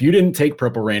Purple. If you didn't take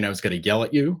Purple Rain, I was going to yell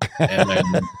at you, and then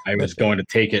I was going to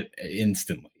take it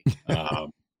instantly.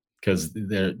 Because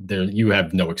there you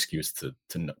have no excuse to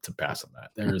pass on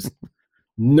that. There's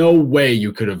no way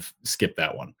you could have skipped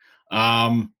that one.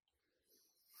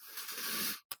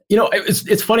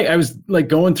 It's funny. I was like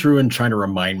going through and trying to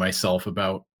remind myself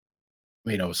about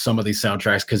some of these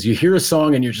soundtracks because you hear a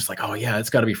song and you're just like, oh yeah,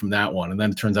 it's got to be from that one, and then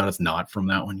it turns out it's not from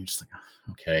that one. You're just like,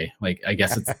 oh, okay, like I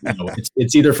guess it's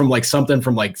it's either from like something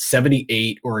from like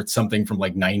 78 or it's something from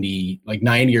like 90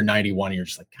 or 91. And you're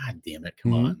just like, God damn it,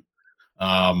 come on.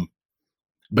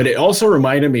 But it also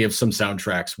reminded me of some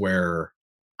soundtracks where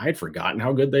I had forgotten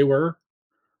how good they were.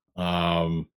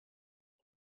 And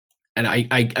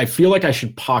I feel like I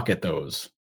should pocket those.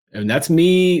 And that's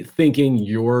me thinking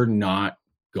you're not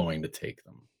going to take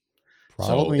them.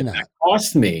 Probably so not. If that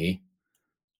costs me,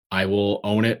 I will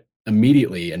own it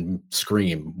immediately and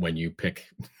scream when you pick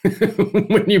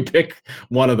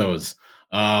one of those.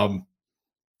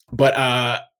 But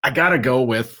I gotta go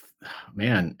with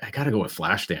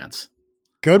Flashdance.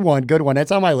 Good one.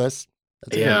 That's on my list.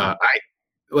 Yeah,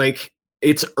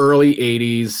 it's early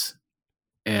 80s,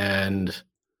 and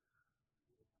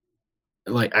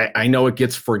like I know it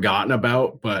gets forgotten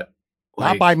about, but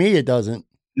not by me, it doesn't.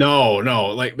 No,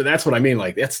 but that's what I mean.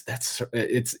 Like it's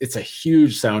a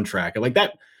huge soundtrack. Like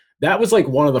that was like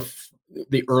one of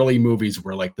the early movies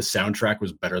where like the soundtrack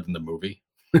was better than the movie.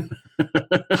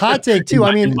 Hot take too.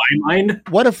 I mean, mind.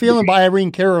 What a Feeling by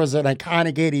Irene Cara is an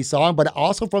iconic 80s song, but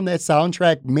also from that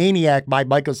soundtrack, Maniac by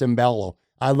Michael Cimbello.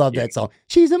 I love that song.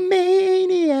 She's a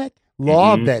maniac.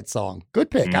 Love that song.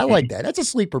 Good pick. I like that. That's a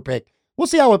sleeper pick. We'll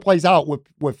see how it plays out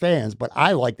with fans, but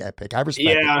I like that pick. I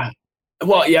respect it.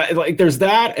 Well, yeah, like there's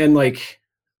that, and like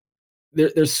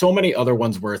there's so many other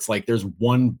ones where it's like there's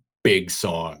one big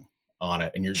song on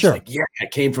it, and you're just like, yeah,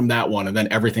 it came from that one, and then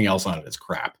everything else on it is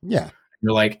crap. Yeah.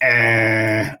 You're like,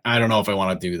 I don't know if I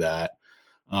want to do that.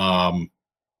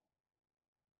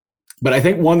 But I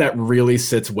think one that really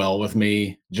sits well with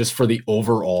me just for the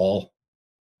overall,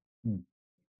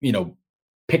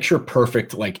 picture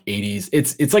perfect, like 80s.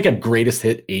 It's like a greatest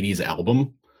hit 80s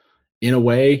album in a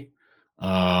way.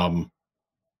 And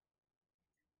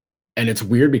it's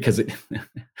weird because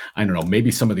I don't know, maybe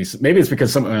it's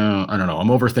because I don't know. I'm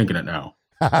overthinking it now.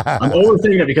 I'm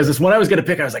overthinking it because it's one I was going to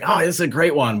pick. I was like, oh, this is a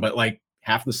great one. But like,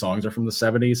 half the songs are from the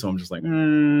 70s, so I'm just like, I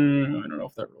don't know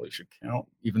if that really should count,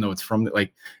 even though it's from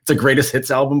it's a greatest hits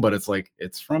album, but it's like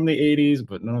it's from the 80s,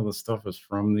 but none of the stuff is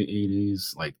from the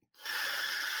 80s. Like,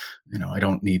 I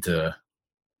don't need to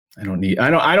I don't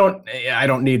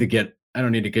need to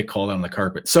get called on the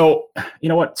carpet. So you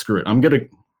know what? Screw it. I'm gonna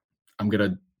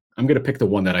pick the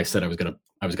one that I said I was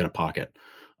gonna pocket.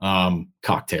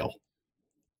 Cocktail.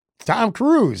 Tom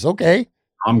Cruise. Okay.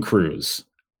 Tom Cruise.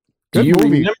 Good Do you movie.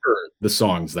 remember the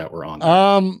songs that were on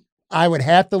there? I would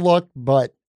have to look,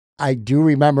 but I do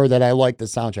remember that I liked the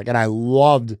soundtrack and I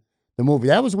loved the movie.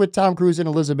 That was with Tom Cruise and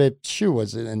Elizabeth Shue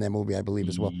was in that movie, I believe,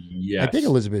 as well. Yes. I think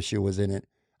Elizabeth Shue was in it.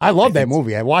 I love that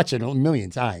movie. I watched it a million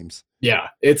times. Yeah,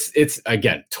 it's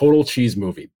again total cheese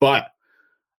movie, but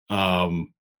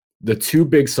the two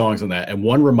big songs on that, and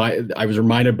I was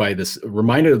reminded of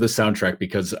the soundtrack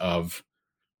because of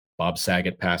Bob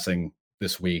Saget passing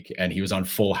this week, and he was on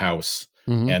Full House,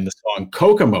 and the song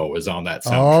Kokomo was on that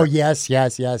soundtrack. Oh yes.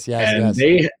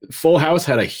 And Full House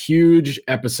had a huge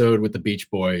episode with the Beach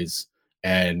Boys,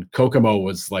 and Kokomo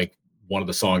was like one of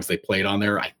the songs they played on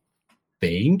there. I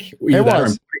think it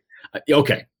was.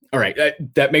 Okay. All right.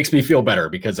 That makes me feel better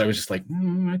because I was just like,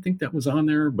 I think that was on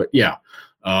there, but yeah.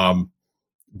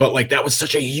 But like, that was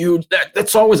such a huge, that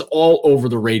song was all over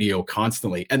the radio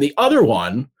constantly. And the other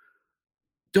one,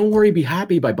 Don't Worry, Be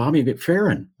Happy by Bobby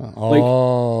McFerrin. Oh,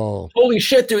 like, holy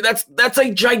shit, dude. That's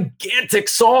a gigantic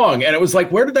song. And it was like,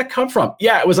 where did that come from?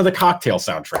 Yeah. It was on the Cocktail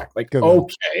soundtrack. Like, good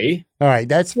okay. All right.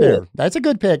 That's fair. That's a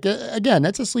good pick. Again,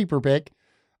 that's a sleeper pick.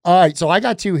 All right. So I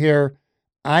got two here.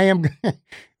 I am...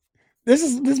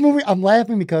 This movie, I'm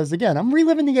laughing because, again, I'm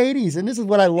reliving the 80s, and this is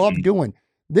what I love doing.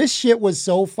 This shit was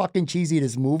so fucking cheesy,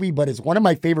 this movie, but it's one of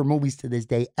my favorite movies to this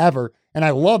day ever, and I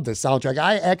love the soundtrack.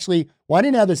 I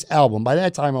didn't have this album. By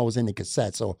that time, I was into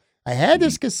cassette, so I had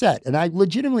this cassette, and I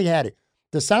legitimately had it.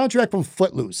 The soundtrack from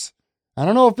Footloose. I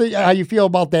don't know how you feel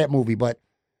about that movie, but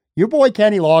your boy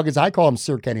Kenny Loggins, I call him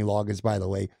Sir Kenny Loggins, by the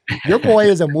way. Your boy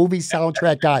is a movie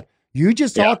soundtrack god. You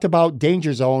just talked about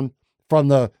Danger Zone from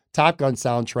the Top Gun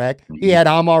soundtrack. He had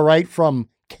I'm All Right from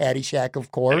Caddyshack,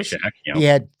 of course. He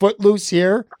had Footloose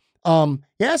here. So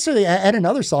they had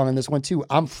another song on this one too.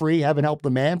 I'm Free, Heaven Help the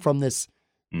Man from this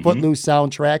Footloose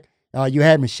soundtrack. You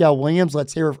had Michelle Williams,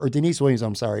 or Denise Williams,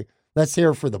 I'm sorry. Let's Hear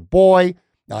It for the Boy.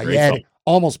 You had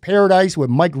Almost Paradise with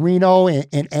Mike Reno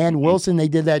and Ann Wilson. They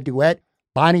did that duet.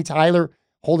 Bonnie Tyler,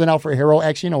 Holding Out for a Hero.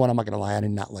 Actually, you know what? I'm not going to lie. I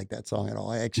did not like that song at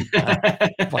all. I actually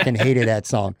fucking hated that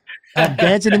song.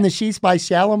 Dancing in the Sheets by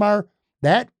Shalimar.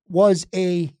 That was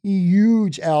a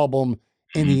huge album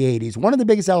in the 80s. One of the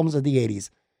biggest albums of the 80s.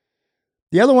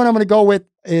 The other one I'm going to go with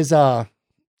is,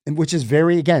 which is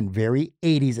very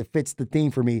 80s. It fits the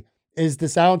theme for me, is the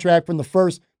soundtrack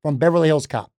from Beverly Hills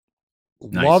Cop.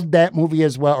 Nice. Loved that movie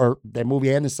as well, or that movie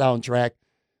and the soundtrack.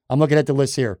 I'm looking at the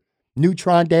list here.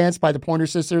 Neutron Dance by the Pointer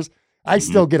Sisters. I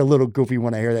still get a little goofy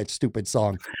when I hear that stupid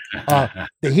song. The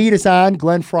Heat Is On,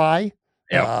 Glenn Frey.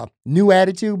 Yep. New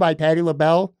Attitude by Patti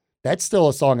LaBelle. That's still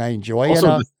a song I enjoy.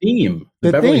 Also, the theme.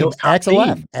 The theme, Axel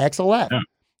F. Yeah.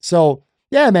 So,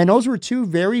 yeah, man, those were two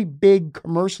very big,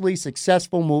 commercially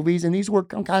successful movies, and these were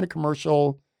kind of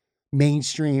commercial,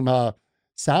 mainstream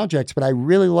soundtracks, but I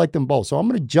really like them both. So I'm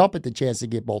going to jump at the chance to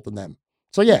get both of them.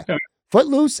 So, yeah,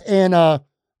 Footloose and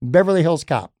Beverly Hills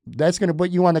Cop. That's going to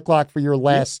put you on the clock for your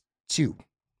last two.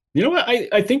 You know what?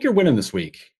 I think you're winning this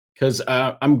week because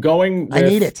I'm going with... I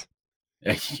need it.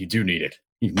 You do need it.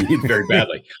 You need it very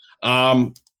badly.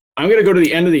 I'm going to go to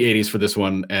the end of the 80s for this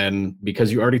one. And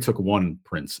because you already took one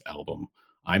Prince album,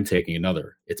 I'm taking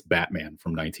another. It's Batman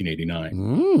from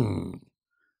 1989.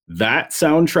 That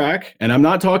soundtrack, and I'm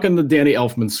not talking the Danny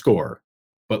Elfman score,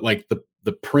 but like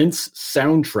the Prince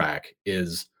soundtrack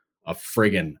is a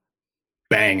friggin'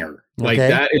 banger. Like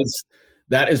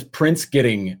that is Prince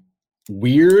getting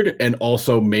weird and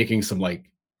also making some like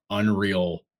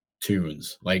unreal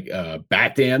tunes. Like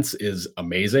Bat Dance is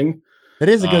amazing. It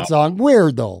is a good song.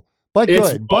 Weird though, but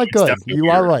good. You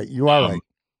are right.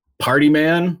 Party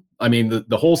Man. I mean,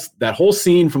 that whole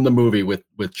scene from the movie with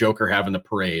Joker having the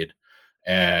parade,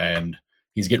 and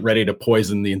he's getting ready to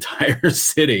poison the entire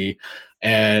city,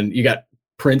 and you got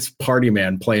Prince Party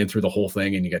Man playing through the whole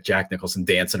thing, and you got Jack Nicholson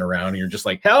dancing around, and you're just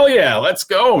like, hell yeah, let's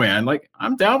go, man. Like,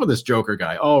 I'm down with this Joker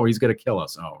guy. Oh, he's gonna kill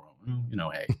us. Oh,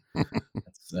 hey.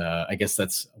 I guess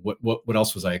that's what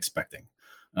else was I expecting?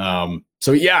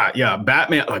 So yeah,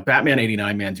 Batman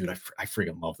 89, man, dude, I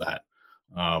freaking love that.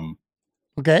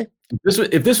 Okay.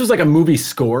 If this was like a movie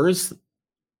scores,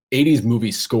 80s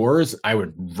movie scores, I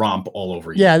would romp all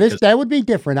over you. Yeah, that would be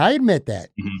different. I admit that.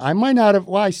 I might not have.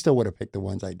 Well, I still would have picked the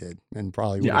ones I did, and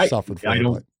probably would have suffered for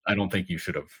it. I don't think you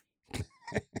should have.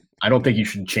 I don't think you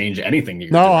should change anything. No,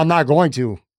 doing. I'm not going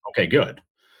to. Okay, good.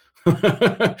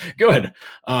 Good.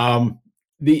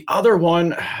 The other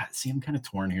one, see, I'm kind of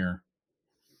torn here.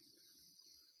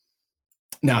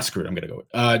 Nah, screw it. I'm gonna go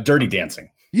with Dirty Dancing.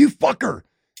 You fucker.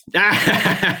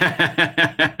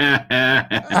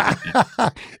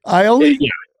 I only. Yeah.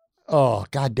 Oh,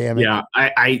 God damn it. Yeah.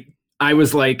 I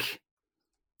was like,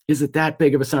 is it that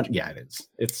big of a soundtrack? Yeah, it is.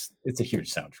 It's a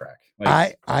huge soundtrack.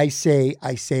 Like, I said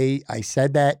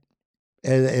that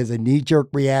as a knee jerk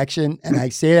reaction, and I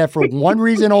say that for one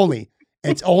reason only.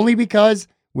 It's only because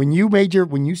when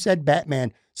you said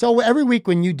Batman. So every week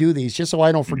when you do these, just so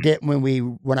I don't forget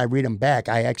when I read them back,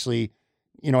 I actually,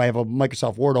 I have a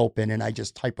Microsoft Word open and I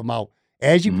just type them out.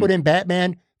 As you put in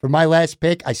Batman for my last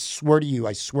pick, I swear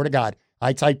to God,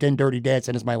 I typed in Dirty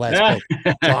Dancing as my last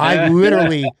pick. So I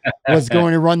literally was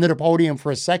going to run to the podium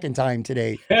for a second time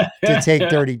today to take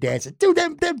Dirty Dancing. Dude,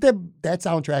 that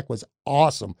soundtrack was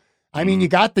awesome. I mean, you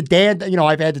got the dance,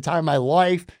 I've had the time of my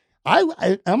life. I'm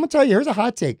going to tell you, here's a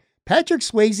hot take. Patrick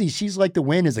Swayze, She's Like the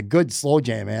Wind is a good slow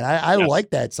jam, man. I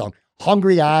like that song.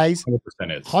 Hungry Eyes.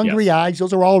 100% is. Hungry Eyes.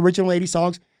 Those are all original 80s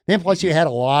songs. Then plus you had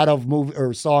a lot of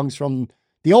songs from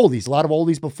the oldies, a lot of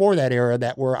oldies before that era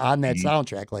that were on that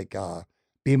soundtrack, like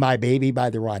Be My Baby by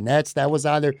the Ronettes. That was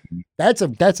on there. That's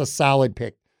a solid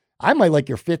pick. I might like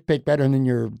your fifth pick better than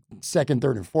your second,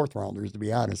 third, and fourth rounders, to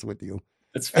be honest with you.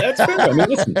 That's fair. I mean,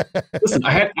 listen.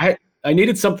 I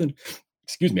needed something.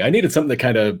 Excuse me. I needed something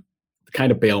to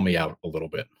kind of bail me out a little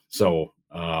bit. So,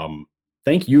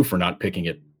 thank you for not picking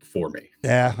it for me.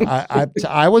 Yeah,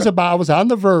 I was on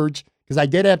the verge because I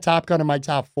did have Top Gun in my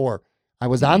top 4. I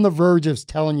was on the verge of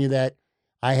telling you that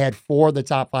I had 4 of the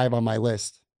top 5 on my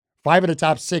list, 5 of the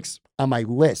top 6 on my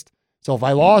list. So if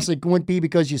I lost, it wouldn't be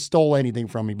because you stole anything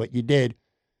from me, but you did.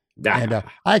 And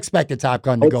I expected Top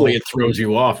Gun to go. Hopefully it throws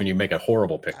you off and you make a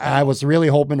horrible pick. I was really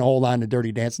hoping to hold on to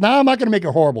Dirty Dance. No, I'm not going to make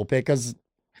a horrible pick because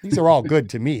these are all good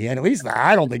to me. And at least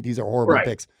I don't think these are horrible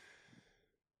picks.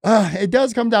 It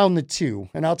does come down to 2,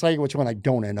 and I'll tell you which one I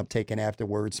don't end up taking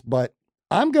afterwards. But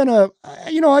I'm going to,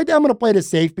 I'm going to play this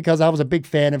safe because I was a big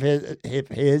fan of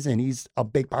his, and he's a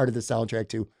big part of the soundtrack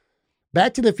too.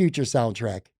 Back to the Future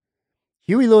soundtrack.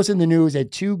 Huey Lewis and the News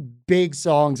had 2 big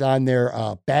songs on there,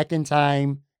 Back in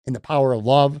Time and The Power of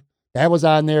Love. That was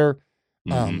on there.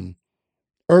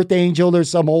 Earth Angel,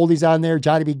 there's some oldies on there,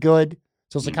 Johnny Be Good.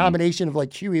 So it's a combination of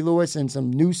like Huey Lewis and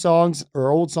some new songs or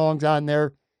old songs on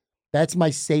there. That's my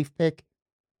safe pick.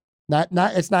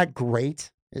 It's not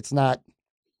great. It's not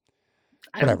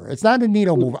whatever. It's not a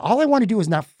needle mover. All I want to do is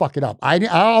not fuck it up. I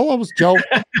almost joke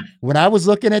when I was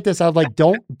looking at this, I was like,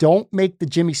 don't make the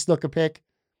Jimmy Snuka pick.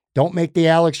 Don't make the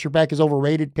Alex Trebek is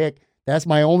overrated pick. That's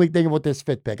my only thing with this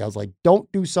 5th pick. I was like, don't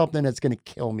do something that's going to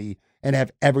kill me and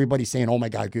have everybody saying, oh my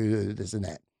God, this and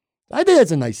that. I think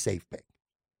that's a nice safe pick.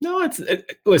 No,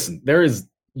 listen,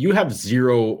 you have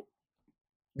 0.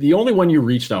 The only one you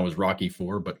reached on was Rocky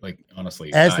 4, but like,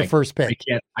 honestly, as the first pick,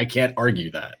 I can't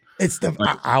argue that. It's the,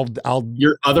 like,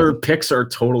 your other picks are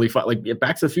totally fine. Like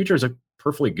Back to the Future is a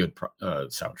perfectly good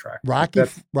soundtrack.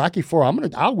 Rocky 4.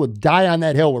 I would die on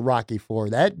that hill with Rocky 4.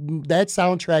 That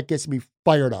soundtrack gets me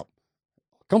fired up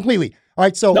completely. All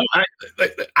right, so no,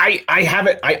 I have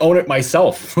it. I own it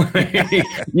myself.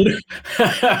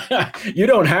 You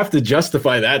don't have to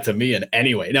justify that to me in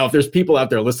any way. Now, if there's people out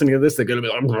there listening to this, they're going to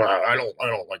be like, I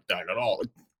don't like that at all.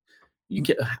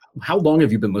 How long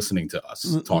have you been listening to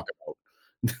us talk about?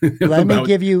 Let me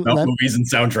give you movies and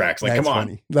soundtracks. Like, come on.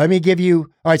 Funny. Let me give you.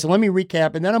 All right, so let me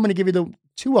recap, and then I'm going to give you the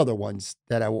 2 other ones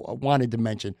that I wanted to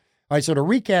mention. All right, so to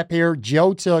recap here,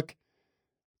 Joe took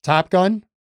Top Gun,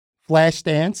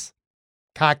 Flashdance,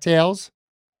 Cocktails,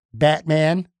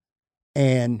 Batman,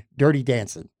 and Dirty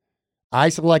Dancing. I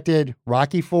selected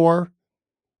Rocky 4,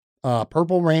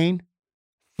 Purple Rain,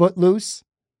 Footloose,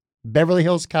 Beverly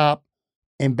Hills Cop,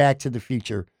 and Back to the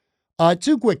Future.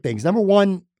 2 quick things. Number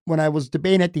 1, when I was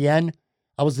debating at the end,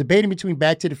 I was debating between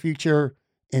Back to the Future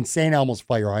and St. Elmo's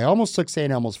Fire. I almost took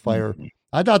St. Elmo's Fire.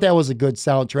 I thought that was a good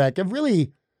soundtrack. And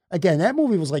really, again, that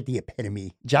movie was like the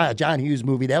epitome. John Hughes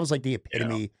movie, that was like the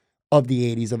epitome of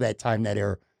the 80s, of that time, that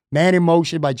era. Man in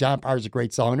Motion by John Parr is a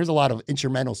great song. And there's a lot of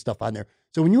instrumental stuff on there.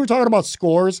 So when you were talking about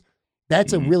scores,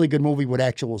 that's a really good movie with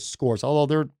actual scores, although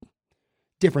they're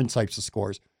different types of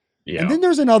scores. Yeah. And then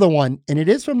there's another one, and it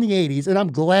is from the 80s, and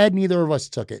I'm glad neither of us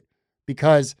took it,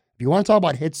 because if you want to talk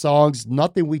about hit songs,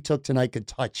 nothing we took tonight could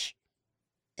touch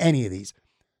any of these.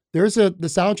 There's the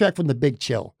soundtrack from The Big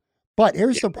Chill. But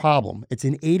here's the problem. It's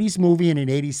an 80s movie and an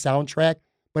 80s soundtrack,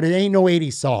 but it ain't no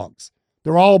 80s songs.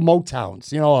 They're all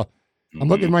Motowns. I'm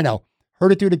looking right now.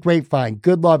 Heard It Through the Grapevine,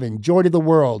 Good Lovin', Joy to the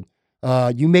World,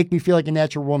 You Make Me Feel Like a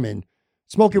Natural Woman,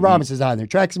 Smokey Robinson's on there,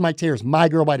 Tracks of My Tears, My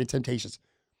Girl by the Temptations.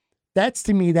 That's,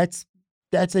 to me, that's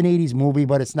an 80s movie,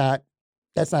 but that's not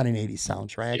an 80s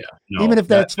soundtrack. Yeah, no, even if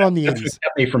that's from the 80s.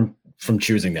 Kept me from from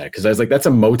choosing that, because I was like, that's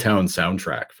a Motown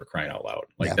soundtrack, for crying out loud.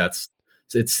 Like it's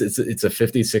a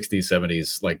 50s, 60s,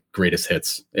 70s like greatest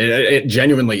hits. It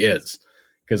genuinely is,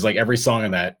 because like every song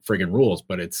on that friggin' rules,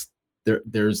 but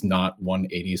there's not one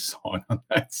 80s song on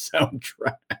that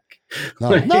soundtrack.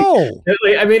 No.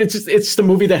 I mean, it's the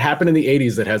movie that happened in the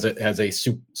 80s that has a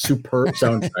superb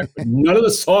soundtrack. But none of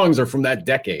the songs are from that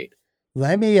decade.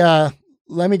 Let me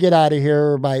get out of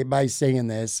here by saying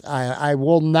this. I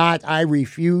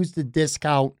refuse to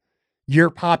discount your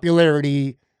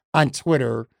popularity on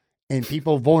Twitter and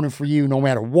people voting for you no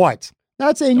matter what.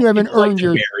 Not saying you haven't earned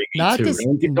your.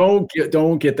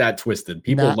 Don't get that twisted.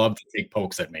 People love to take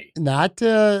pokes at me. Not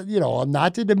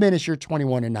to diminish your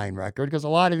 21-9 record, because a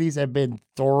lot of these have been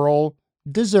thorough,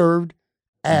 deserved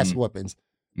ass whoopings.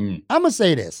 I'm gonna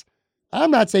say this.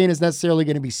 I'm not saying it's necessarily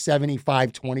going to be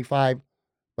 75-25,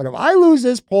 but if I lose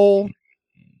this poll,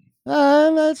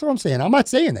 that's what I'm saying. I'm not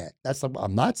saying that.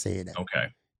 I'm not saying that. Okay.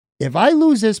 If I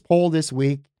lose this poll this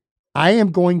week, I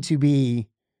am going to be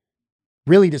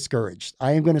really discouraged.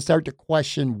 I am going to start to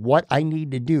question what I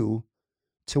need to do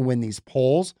to win these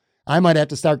polls. I might have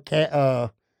to start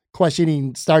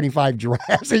questioning starting five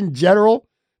drafts in general,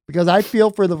 because I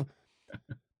feel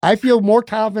more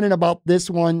confident about this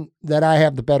one that I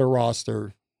have the better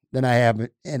roster than I have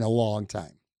in a long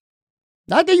time.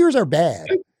 Not that yours are bad.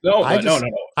 No.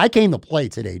 I came to play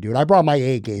today, dude. I brought my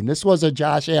A game. This was a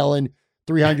Josh Allen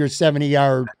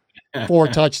 370-yard, 4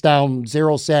 touchdown,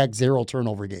 0 sack, 0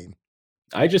 turnover game.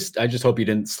 I just hope you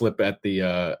didn't slip at the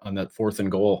on that 4th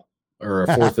and goal, or a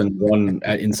 4th and 1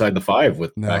 inside the 5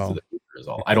 with Back to the Future is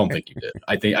all. I don't think you did.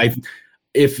 I think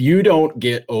if you don't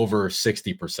get over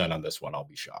 60% on this one, I'll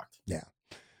be shocked. Yeah.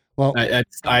 Well,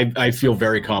 I feel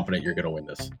very confident you're going to win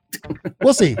this.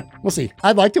 We'll see.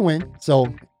 I'd like to win.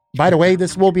 So, by the way,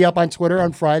 this will be up on Twitter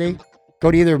on Friday.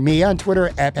 Go to either me on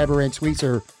Twitter at Pepperant Tweets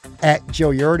or at Joe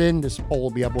Yerdon. This poll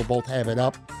will be up. We'll both have it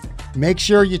up. Make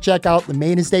sure you check out the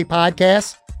Main and State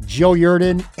podcast. Joe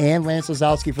Yerdon and Lance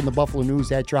Lozowski from the Buffalo News.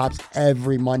 That drops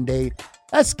every Monday.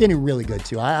 That's getting really good,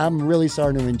 too. I'm really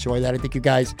starting to enjoy that. I think you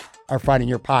guys are finding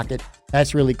your pocket.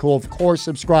 That's really cool. Of course,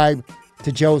 subscribe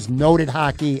to Joe's Noted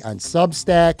Hockey on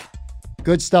Substack.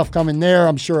 Good stuff coming there.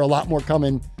 I'm sure a lot more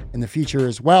coming in the future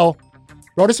as well.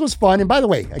 Bro, this was fun. And by the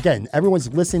way, again,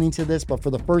 everyone's listening to this, but for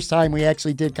the first time, we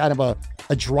actually did kind of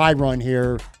a dry run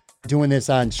here, doing this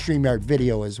on StreamYard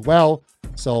video as well.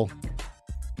 So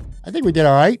I think we did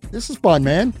all right. This is fun,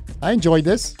 man. I enjoyed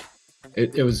this.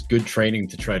 It was good training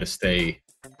to try to stay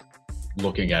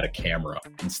looking at a camera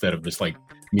instead of just like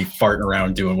me farting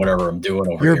around doing whatever I'm doing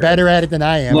over here. You're better at it than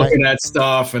I am. Looking at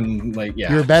stuff and like,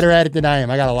 yeah. You're better at it than I am.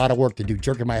 I got a lot of work to do,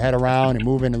 jerking my head around and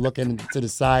moving and looking to the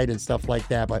side and stuff like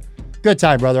that. But good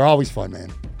time, brother. Always fun,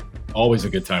 man. Always a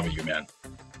good time with you, man.